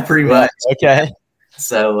 Yeah, pretty much. Okay.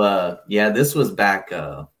 So, this was back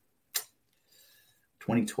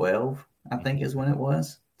 2012, I think is when it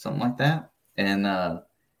was, something like that. And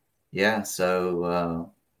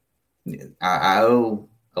so I owe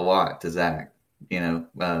a lot to Zach.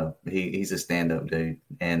 He's a stand-up dude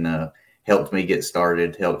and helped me get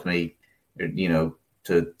started, helped me, to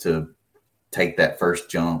take that first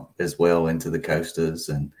jump as well into the Costas.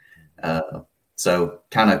 And so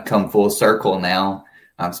kind of come full circle now.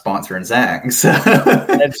 I'm sponsoring Zach. So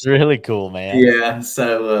that's really cool, man. Yeah.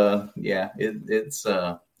 So it's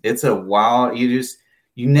a wild. You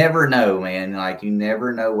never know, man. Like, you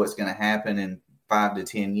never know what's going to happen in 5 to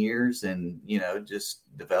 10 years, and just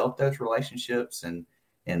develop those relationships and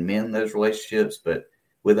mend those relationships. But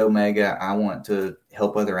with Omega, I want to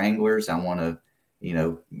help other anglers. I want to,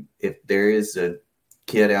 if there is a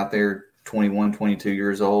kid out there 21, 22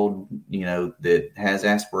 years old, that has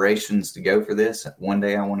aspirations to go for this, one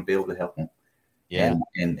day I want to be able to help them. Yeah.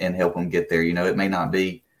 And help them get there. It may not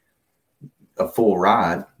be a full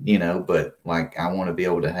ride, but like, I want to be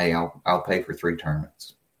able to, hey, I'll pay for 3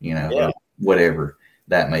 tournaments, whatever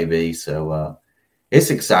that may be. So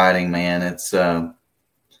it's exciting, man. It's a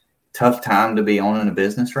tough time to be owning a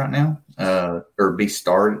business right now, or be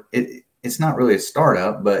started. It's not really a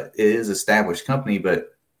startup, but it is established company, but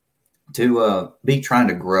to be trying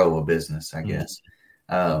to grow a business, I guess.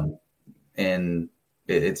 And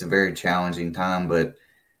it's a very challenging time, but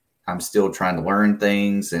I'm still trying to learn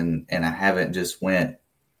things, and I haven't just went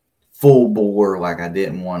full bore. Like, I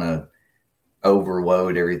didn't want to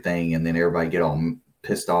overload everything and then everybody get all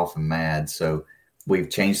pissed off and mad. So we've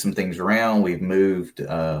changed some things around. We've moved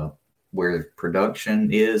where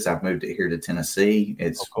production is. I've moved it here to Tennessee.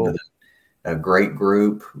 It's cool. A great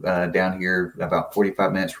group down here about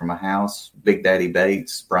 45 minutes from my house. Big Daddy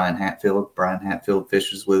Bates, Brian Hatfield. Brian Hatfield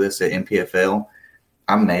fishes with us at MPFL.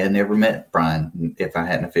 I may have never met Brian if I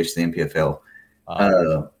hadn't fished the MPFL.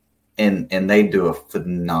 And they do a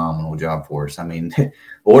phenomenal job for us. I mean,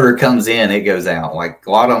 order comes in, it goes out. Like, a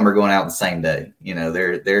lot of them are going out the same day.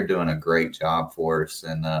 They're doing a great job for us,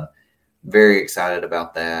 and very excited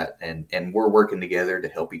about that. And we're working together to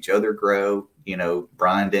help each other grow.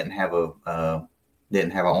 Brian didn't have an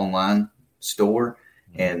online store,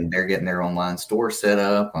 and they're getting their online store set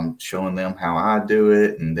up. I'm showing them how I do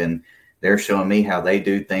it, and then they're showing me how they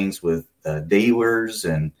do things with dealers.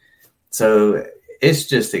 And so it's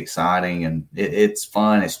just exciting, and it's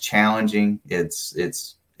fun. It's challenging. It's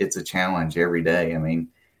a challenge every day. I mean,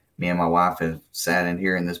 me and my wife have sat in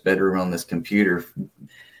here in this bedroom on this computer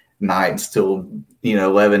nights till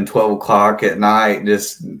 11, 12 o'clock at night,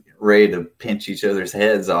 just ready to pinch each other's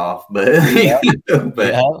heads off. But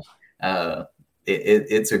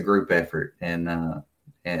it's a group effort, and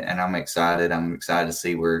I'm excited. I'm excited to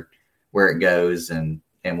see where it goes and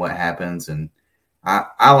what happens. And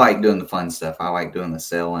I like doing the fun stuff. I like doing the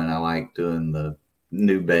selling. I like doing the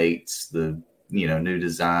new baits, the new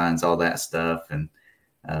designs, all that stuff. And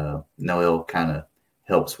Noel kind of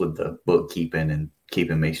helps with the bookkeeping and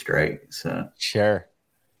keeping me straight. So sure.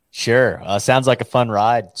 Sounds like a fun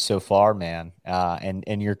ride so far, man.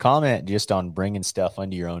 And your comment just on bringing stuff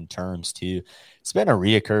under your own terms too. It's been a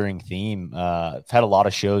reoccurring theme. I've had a lot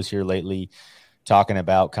of shows here lately talking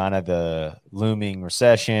about kind of the looming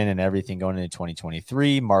recession and everything going into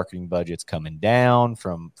 2023, marketing budgets coming down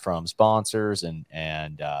from sponsors, and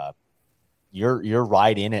you're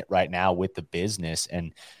right in it right now with the business.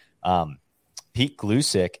 And Pete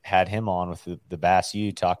Glusick had him on with the Bass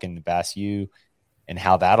U, talking to Bass U and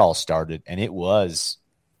how that all started. And it was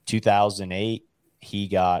 2008. He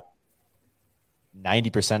got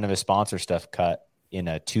 90% of his sponsor stuff cut in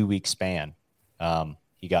a 2-week span.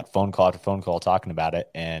 He got phone call after phone call talking about it.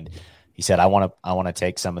 And he said, I want to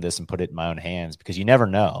take some of this and put it in my own hands, because you never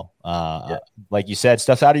know. Like you said,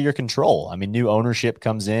 stuff's out of your control. I mean, new ownership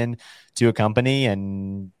comes in to a company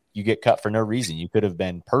and you get cut for no reason. You could have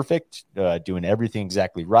been perfect, doing everything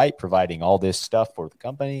exactly right, providing all this stuff for the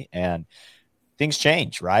company, and things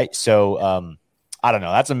change, right? So I don't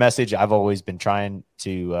know. That's a message I've always been trying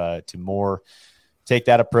to more take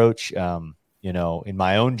that approach. In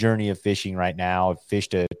my own journey of fishing right now, I've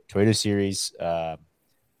fished a Toyota Series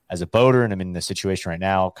as a boater, and I'm in the situation right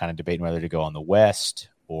now kind of debating whether to go on the West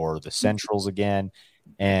or the Centrals again.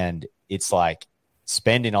 And it's like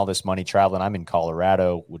spending all this money traveling. I'm in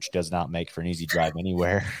Colorado, which does not make for an easy drive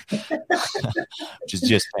anywhere, which is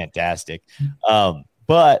just fantastic.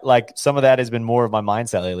 But like some of that has been more of my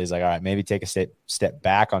mindset lately. Is like, all right, maybe take a step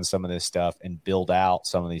back on some of this stuff and build out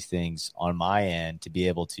some of these things on my end to be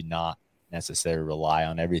able to not necessarily rely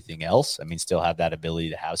on everything else. I mean, still have that ability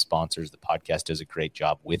to have sponsors. The podcast does a great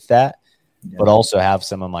job with that, but also have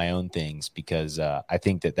some of my own things, because I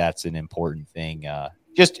think that that's an important thing.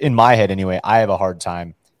 Just in my head anyway, I have a hard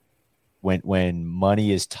time when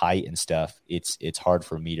money is tight and stuff. It's hard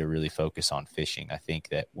for me to really focus on fishing. I think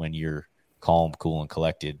that when you're calm, cool, and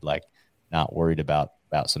collected, like not worried about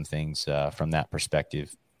some things from that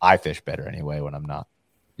perspective, I fish better anyway when I'm not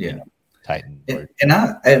tight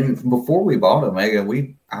and before we bought Omega,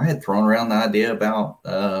 I had thrown around the idea about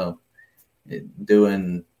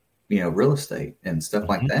doing real estate and stuff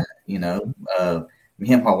like that. Me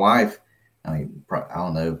and my wife, I mean, I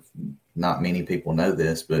don't know if not many people know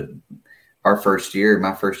this, but my first year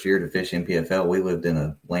to fish NPFL, we lived in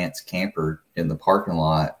a Lance camper in the parking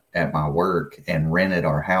lot at my work and rented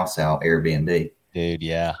our house out Airbnb. Dude,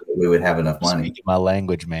 yeah. So we would have enough money. Speaking my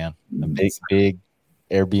language, man. The big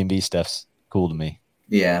Airbnb stuff's cool to me.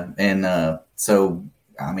 Yeah. And so,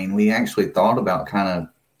 I mean, we actually thought about kind of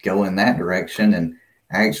going that direction, and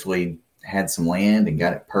actually had some land and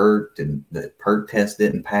got it perked, and the perk test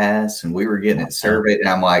didn't pass, and we were getting it surveyed. And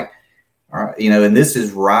I'm like, all right, and this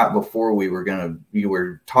is right before you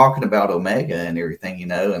were talking about Omega and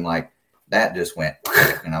everything, and like that just went,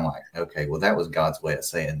 and I'm like, okay, well, that was God's way of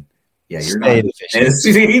saying, yeah, you're not, you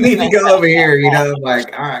need to go over here, I'm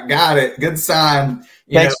like, all right, got it. Good sign.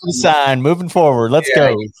 Thanks for the sign. Moving forward. Let's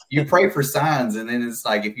go. You pray for signs. And then it's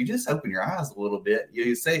like, if you just open your eyes a little bit,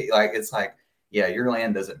 you say, like, it's like, yeah, your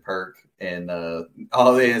land doesn't perk. And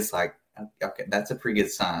all it is like, okay, that's a pretty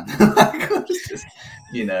good sign. But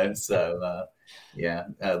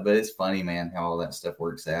it's funny, man, how all that stuff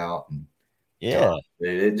works out. And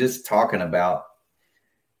it just talking about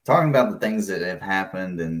the things that have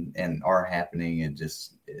happened and are happening.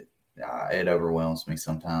 It overwhelms me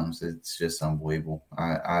sometimes. It's just unbelievable.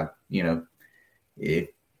 I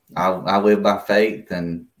live by faith,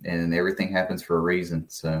 and everything happens for a reason.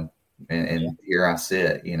 So, and here I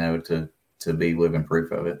sit, to be living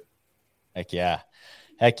proof of it. Heck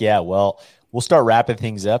yeah. Well, we'll start wrapping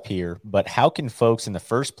things up here, but how can folks in the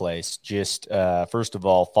first place just, first of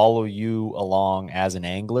all, follow you along as an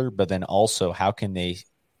angler, but then also how can they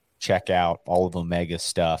check out all of Omega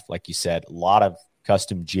stuff? Like you said, a lot of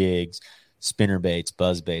custom jigs, spinner baits,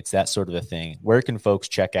 buzz baits, that sort of a thing. Where can folks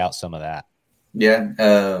check out some of that? Yeah.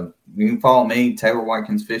 You can follow me, Taylor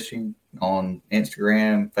Watkins Fishing, on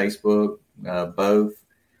Instagram, Facebook, both.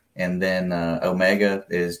 And then Omega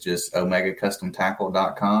is just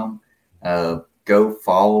OmegaCustomTackle.com. Go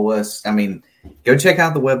follow us. I mean, go check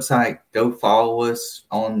out the website. Go follow us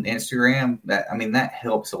on Instagram. That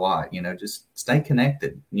helps a lot. Just stay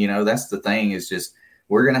connected. That's the thing, is just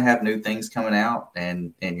we're going to have new things coming out,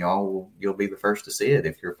 and you'll be the first to see it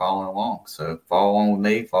if you're following along. So follow along with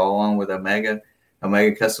me, follow along with Omega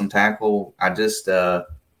Custom Tackle. I just got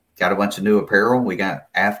a bunch of new apparel. We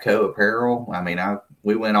got AFCO apparel.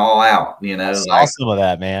 We went all out, I saw some of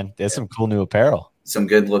that, man. There's some cool new apparel, some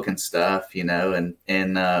good looking stuff, and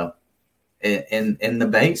the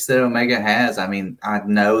baits that Omega has. I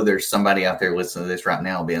know there's somebody out there listening to this right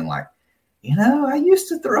now being like, I used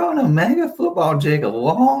to throw an Omega football jig a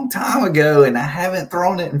long time ago, and I haven't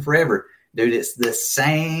thrown it in forever. Dude, it's the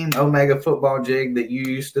same Omega football jig that you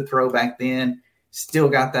used to throw back then. Still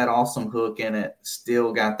got that awesome hook in it.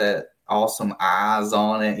 Still got that awesome eyes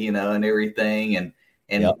on it, and everything.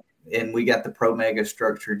 And we got the Pro Mega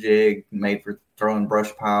structure jig made for throwing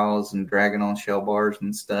brush piles and dragging on shell bars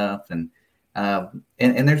and stuff. And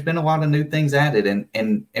there's been a lot of new things added,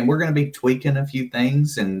 and we're going to be tweaking a few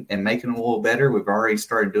things and making them a little better. We've already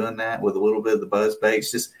started doing that with a little bit of the buzz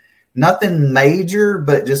baits, just nothing major,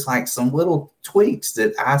 but just like some little tweaks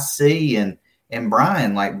that I see. And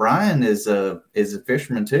Brian is a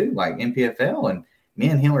fisherman too, like NPFL, and me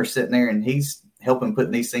and him are sitting there, and he's helping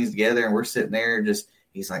putting these things together, and we're sitting there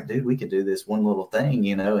he's like, dude, we could do this one little thing,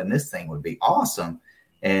 and this thing would be awesome.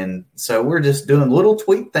 And so we're just doing little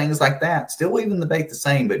tweak things like that, still leaving the bait the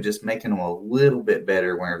same, but just making them a little bit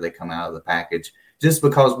better whenever they come out of the package, just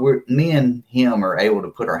because me and him are able to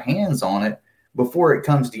put our hands on it before it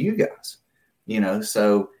comes to you guys,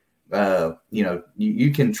 so,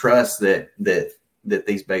 you can trust that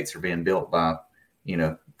these baits are being built by,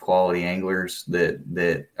 quality anglers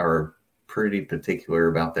that are pretty particular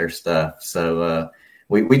about their stuff. So,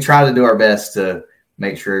 we try to do our best to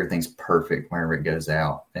make sure everything's perfect whenever it goes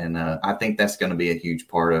out. And I think that's going to be a huge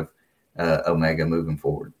part of Omega moving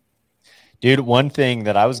forward. Dude, one thing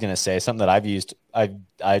that I was going to say, something that I've used,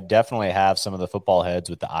 I definitely have some of the football heads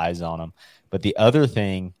with the eyes on them. But the other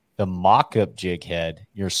thing, the mock-up jig head,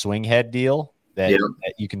 your swing head deal that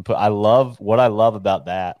you can put, what I love about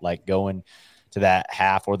that, like going to that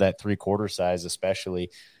half or that 3/4 size especially.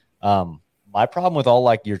 My problem with all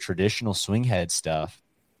like your traditional swing head stuff,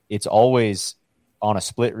 it's always on a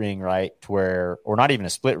split ring, right? Or not even a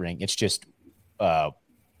split ring. It's just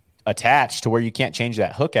attached to where you can't change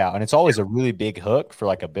that hook out. And it's always a really big hook for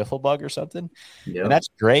like a biffle bug or something. Yep. And that's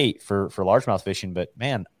great for largemouth fishing. But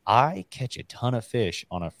man, I catch a ton of fish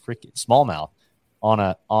on a freaking smallmouth on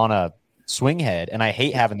a swing head. And I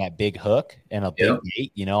hate having that big hook and a big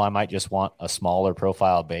bait. I might just want a smaller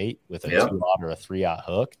profile bait with a 2-aught or a 3-aught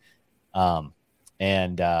hook.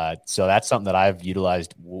 So that's something that I've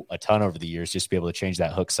utilized a ton over the years, just to be able to change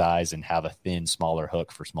that hook size and have a thin, smaller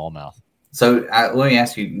hook for smallmouth. So let me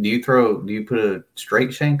ask you, do you put a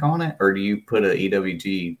straight shank on it, or do you put a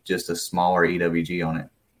EWG, just a smaller EWG on it?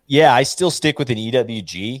 Yeah, I still stick with an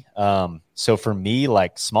EWG. So for me,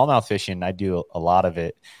 like smallmouth fishing, I do a lot of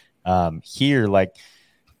it. Here, like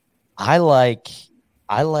I like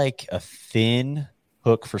a thin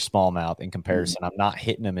hook for smallmouth in comparison. I'm not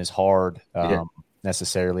hitting them as hard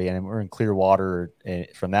necessarily, and we're in clear water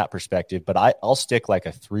from that perspective. But I'll stick like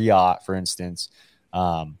a 3-aught, for instance,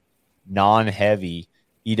 non-heavy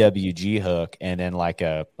EWG hook, and then like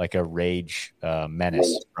a Rage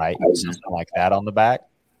Menace, right? Something like that on the back,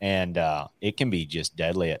 and it can be just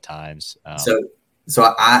deadly at times.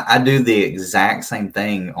 So I do the exact same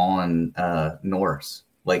thing on Norris.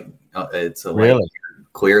 Like it's a really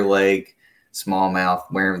clear lake, smallmouth,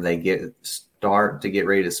 wherever they start to get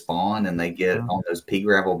ready to spawn, and they get on those pea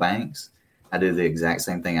gravel banks. I do the exact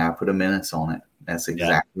same thing. I put a Menace on it. That's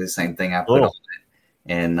exactly the same thing I put on it.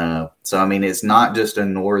 And so, it's not just a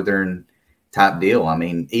northern type deal.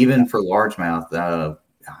 Even for largemouth, the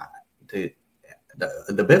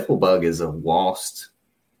biffle bug is a lost.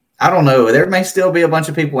 I don't know. There may still be a bunch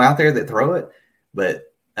of people out there that throw it,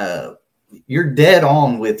 but you're dead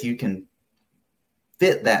on with you can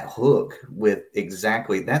fit that hook with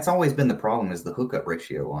exactly. That's always been the problem, is the hookup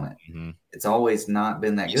ratio on it. Mm-hmm. It's always not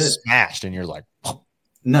been that good. Smashed, and you're like,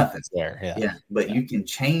 nothing there. Yeah. But you can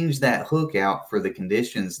change that hook out for the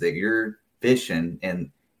conditions that you're fishing,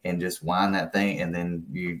 and just wind that thing. And then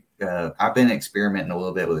you, I've been experimenting a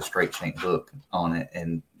little bit with a straight shank hook on it,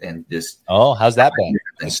 and just. Oh, how's that been?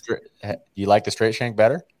 Do you like the straight shank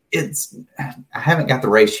better? I haven't got the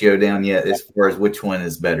ratio down yet as far as which one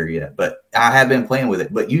is better yet, but I have been playing with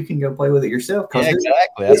it. But you can go play with it yourself, because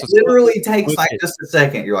exactly. It literally takes like just a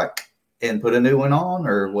second. You're like, and put a new one on,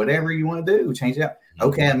 or whatever you want to do, change it out.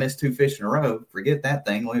 Okay, I missed 2 fish in a row. Forget that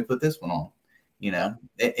thing. Let me put this one on.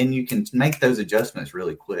 And you can make those adjustments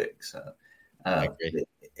really quick. So, I agree.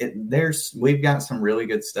 We've got some really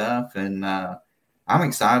good stuff, and I'm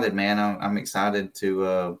excited, man. I'm excited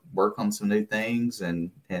to work on some new things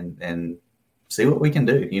and see what we can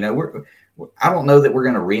do. I don't know that we're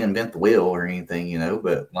going to reinvent the wheel or anything,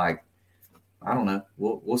 but like, I don't know.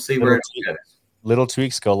 We'll see where it goes. Little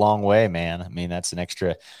tweaks go a long way, man. I mean, that's an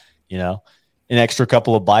extra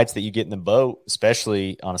couple of bites that you get in the boat,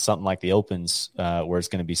 especially on something like the Opens, where it's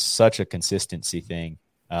going to be such a consistency thing.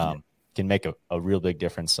 Can make a real big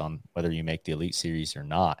difference on whether you make the Elite Series or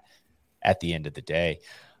not at the end of the day.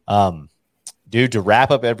 Dude, to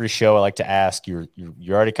wrap up every show, I like to ask you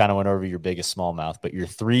already kind of went over your biggest smallmouth, but your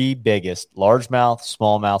 3 biggest largemouth,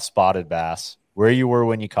 smallmouth, spotted bass, where you were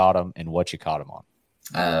when you caught them and what you caught them on.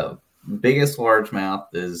 Biggest largemouth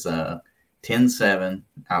is 10-7.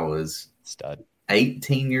 I was stud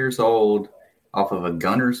 18 years old off of a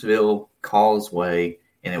Gunnersville causeway,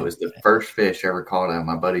 and it was the first fish I ever caught out of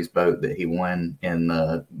my buddy's boat that he won in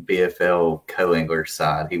the BFL co-angler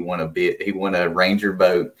side. He won a Ranger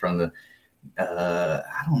boat from the I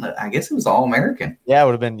don't know. I guess it was All American. Yeah, it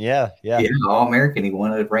would have been. Yeah, All American. He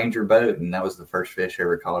won a Ranger boat, and that was the first fish I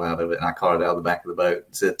ever caught out of it. And I caught it out of the back of the boat.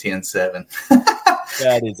 It's a 10-7.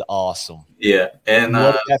 That is awesome. Yeah, and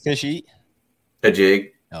what did that fish eat? A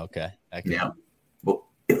jig. Okay. Yeah. Well,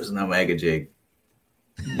 it was an Omega jig.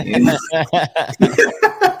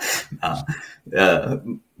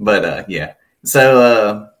 Yeah.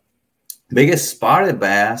 So biggest spotted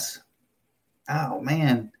bass. Oh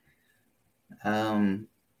man.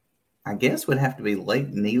 I guess would have to be Lake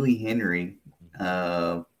Neely Henry.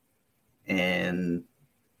 And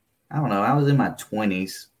I don't know, I was in my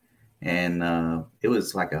 20s, and it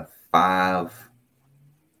was like a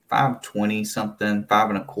 520 something, 5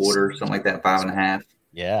 1/4, something like that, 5 1/2.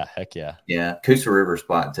 Yeah, heck yeah. Yeah, Coosa River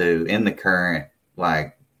spot too, in the current,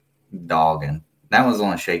 like dogging. That was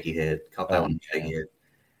on a shaky head. Caught that one on a shaky head.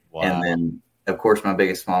 Wow. And then, of course, my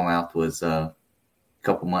biggest smallmouth was a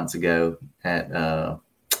couple months ago at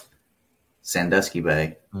Sandusky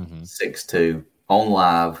Bay, 6'2", on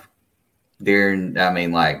live. During, I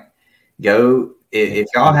mean, like, go if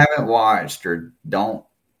y'all haven't watched or don't,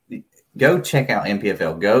 go check out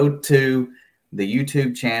NPFL. Go to the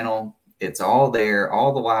YouTube channel. It's all there.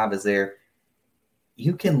 All the live is there.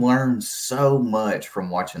 You can learn so much from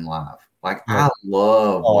watching live. Like, I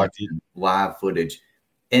love watching live footage.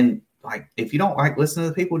 And like, if you don't like listening to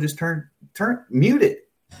the people, just mute it,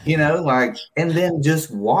 and then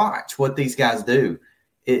just watch what these guys do.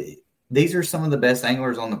 These are some of the best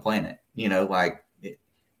anglers on the planet. You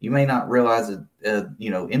may not realize that,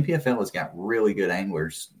 NPFL has got really good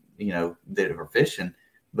anglers, that are fishing,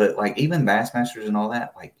 but like even Bassmasters and all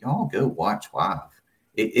that, like, y'all go watch live.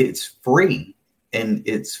 It's free, and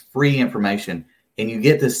it's free information, and you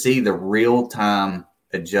get to see the real time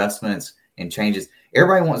adjustments and changes.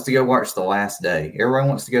 Everybody wants to go watch the last day. Everybody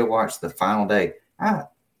wants to go watch the final day. I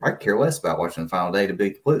care less about watching the final day, to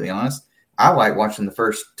be completely honest. I like watching the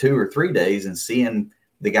first 2 or 3 days and seeing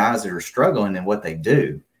the guys that are struggling and what they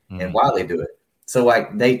do and why they do it. So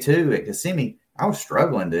like day 2 at Kissimmee, I was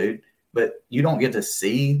struggling, dude, but you don't get to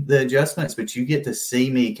see the adjustments, but you get to see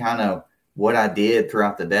me kind of what I did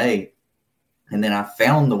throughout the day. And then I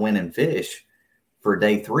found the winning fish for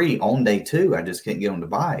day 3. On day 2, I just couldn't get them to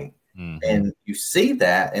bite. And you see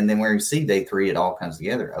that, and then when you see day 3, it all comes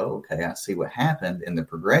together. Oh, okay, I see what happened in the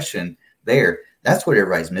progression there. That's what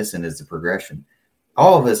everybody's missing, is the progression.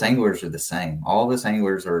 All of us anglers are the same. All of us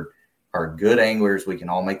anglers are good anglers. We can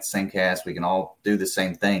all make the same cast. We can all do the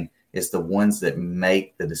same thing. It's the ones that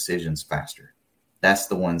make the decisions faster. That's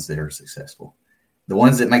the ones that are successful. The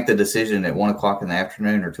ones that make the decision at 1 o'clock in the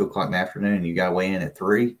afternoon or 2 o'clock in the afternoon, you got to weigh in at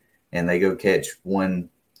 3, and they go catch 1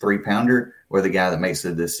 3-pounder, or the guy that makes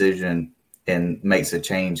the decision and makes a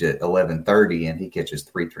change at 11:30 and he catches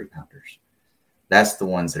 3 3-pounders. That's the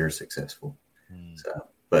ones that are successful. So,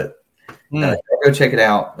 but go check it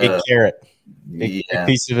out. Big carrot. Big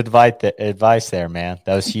piece of advice there, man.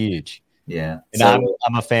 That was huge. Yeah. And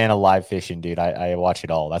I'm a fan of live fishing, dude. I watch it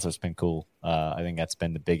all. That's what's been cool. I think that's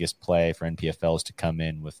been the biggest play for NPFLs to come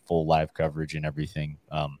in with full live coverage and everything.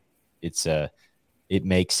 It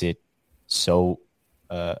makes it so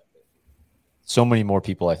many more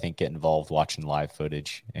people, I think, get involved watching live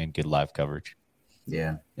footage and good live coverage.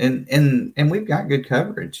 Yeah. And we've got good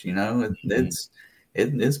coverage,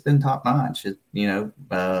 it's been top notch.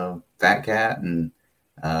 Fat Cat and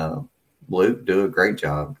Luke do a great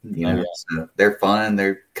job. So they're fun.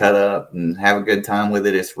 They're cut up and have a good time with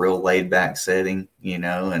it. It's real laid back setting,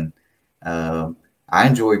 and I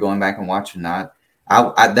enjoy going back and watching that.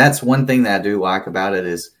 I that's one thing that I do like about it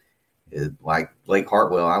is Like Lake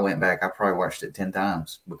Hartwell, I went back. I probably watched it 10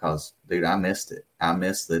 times because, dude, I missed it. I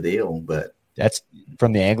missed the deal. But that's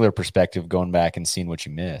from the angler perspective, going back and seeing what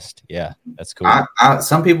you missed. Yeah, that's cool.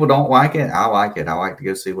 Some people don't like it. I like it. I like to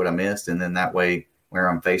go see what I missed, and then that way, where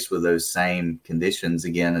I'm faced with those same conditions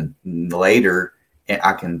again and later,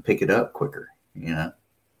 I can pick it up quicker, and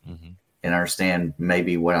understand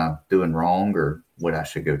maybe what I'm doing wrong or what I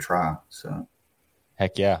should go try. So,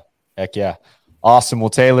 heck yeah. Awesome. Well,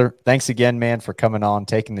 Taylor, thanks again, man, for coming on,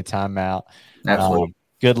 taking the time out. Absolutely.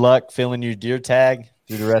 Good luck filling your deer tag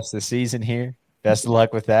through the rest of the season here. Best of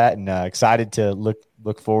luck with that, and excited to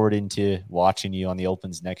look forward into watching you on the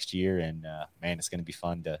Opens next year. And man, it's going to be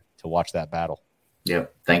fun to watch that battle.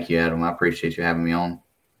 Yep. Thank you, Adam. I appreciate you having me on.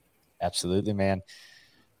 Absolutely, man.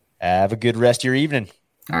 Have a good rest of your evening.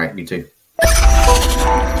 All right, you too.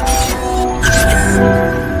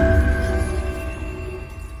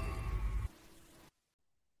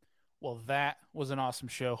 Well, that was an awesome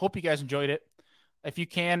show. Hope you guys enjoyed it. If you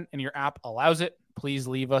can and your app allows it, please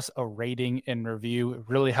leave us a rating and review. It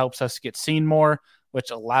really helps us get seen more,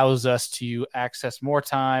 which allows us to access more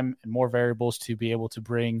time and more variables to be able to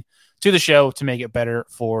bring to the show to make it better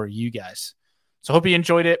for you guys. So hope you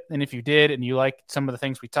enjoyed it. And if you did and you liked some of the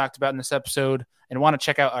things we talked about in this episode and want to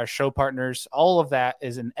check out our show partners, all of that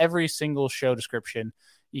is in every single show description.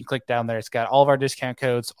 You can click down there. It's got all of our discount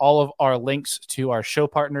codes, all of our links to our show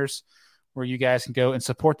partners, where you guys can go and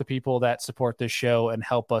support the people that support this show and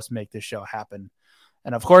help us make this show happen.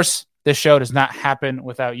 And of course, this show does not happen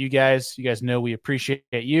without you guys. You guys know we appreciate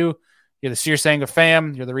you. You're the Searsanger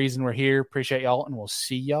fam. You're the reason we're here. Appreciate y'all, and we'll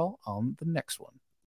see y'all on the next one.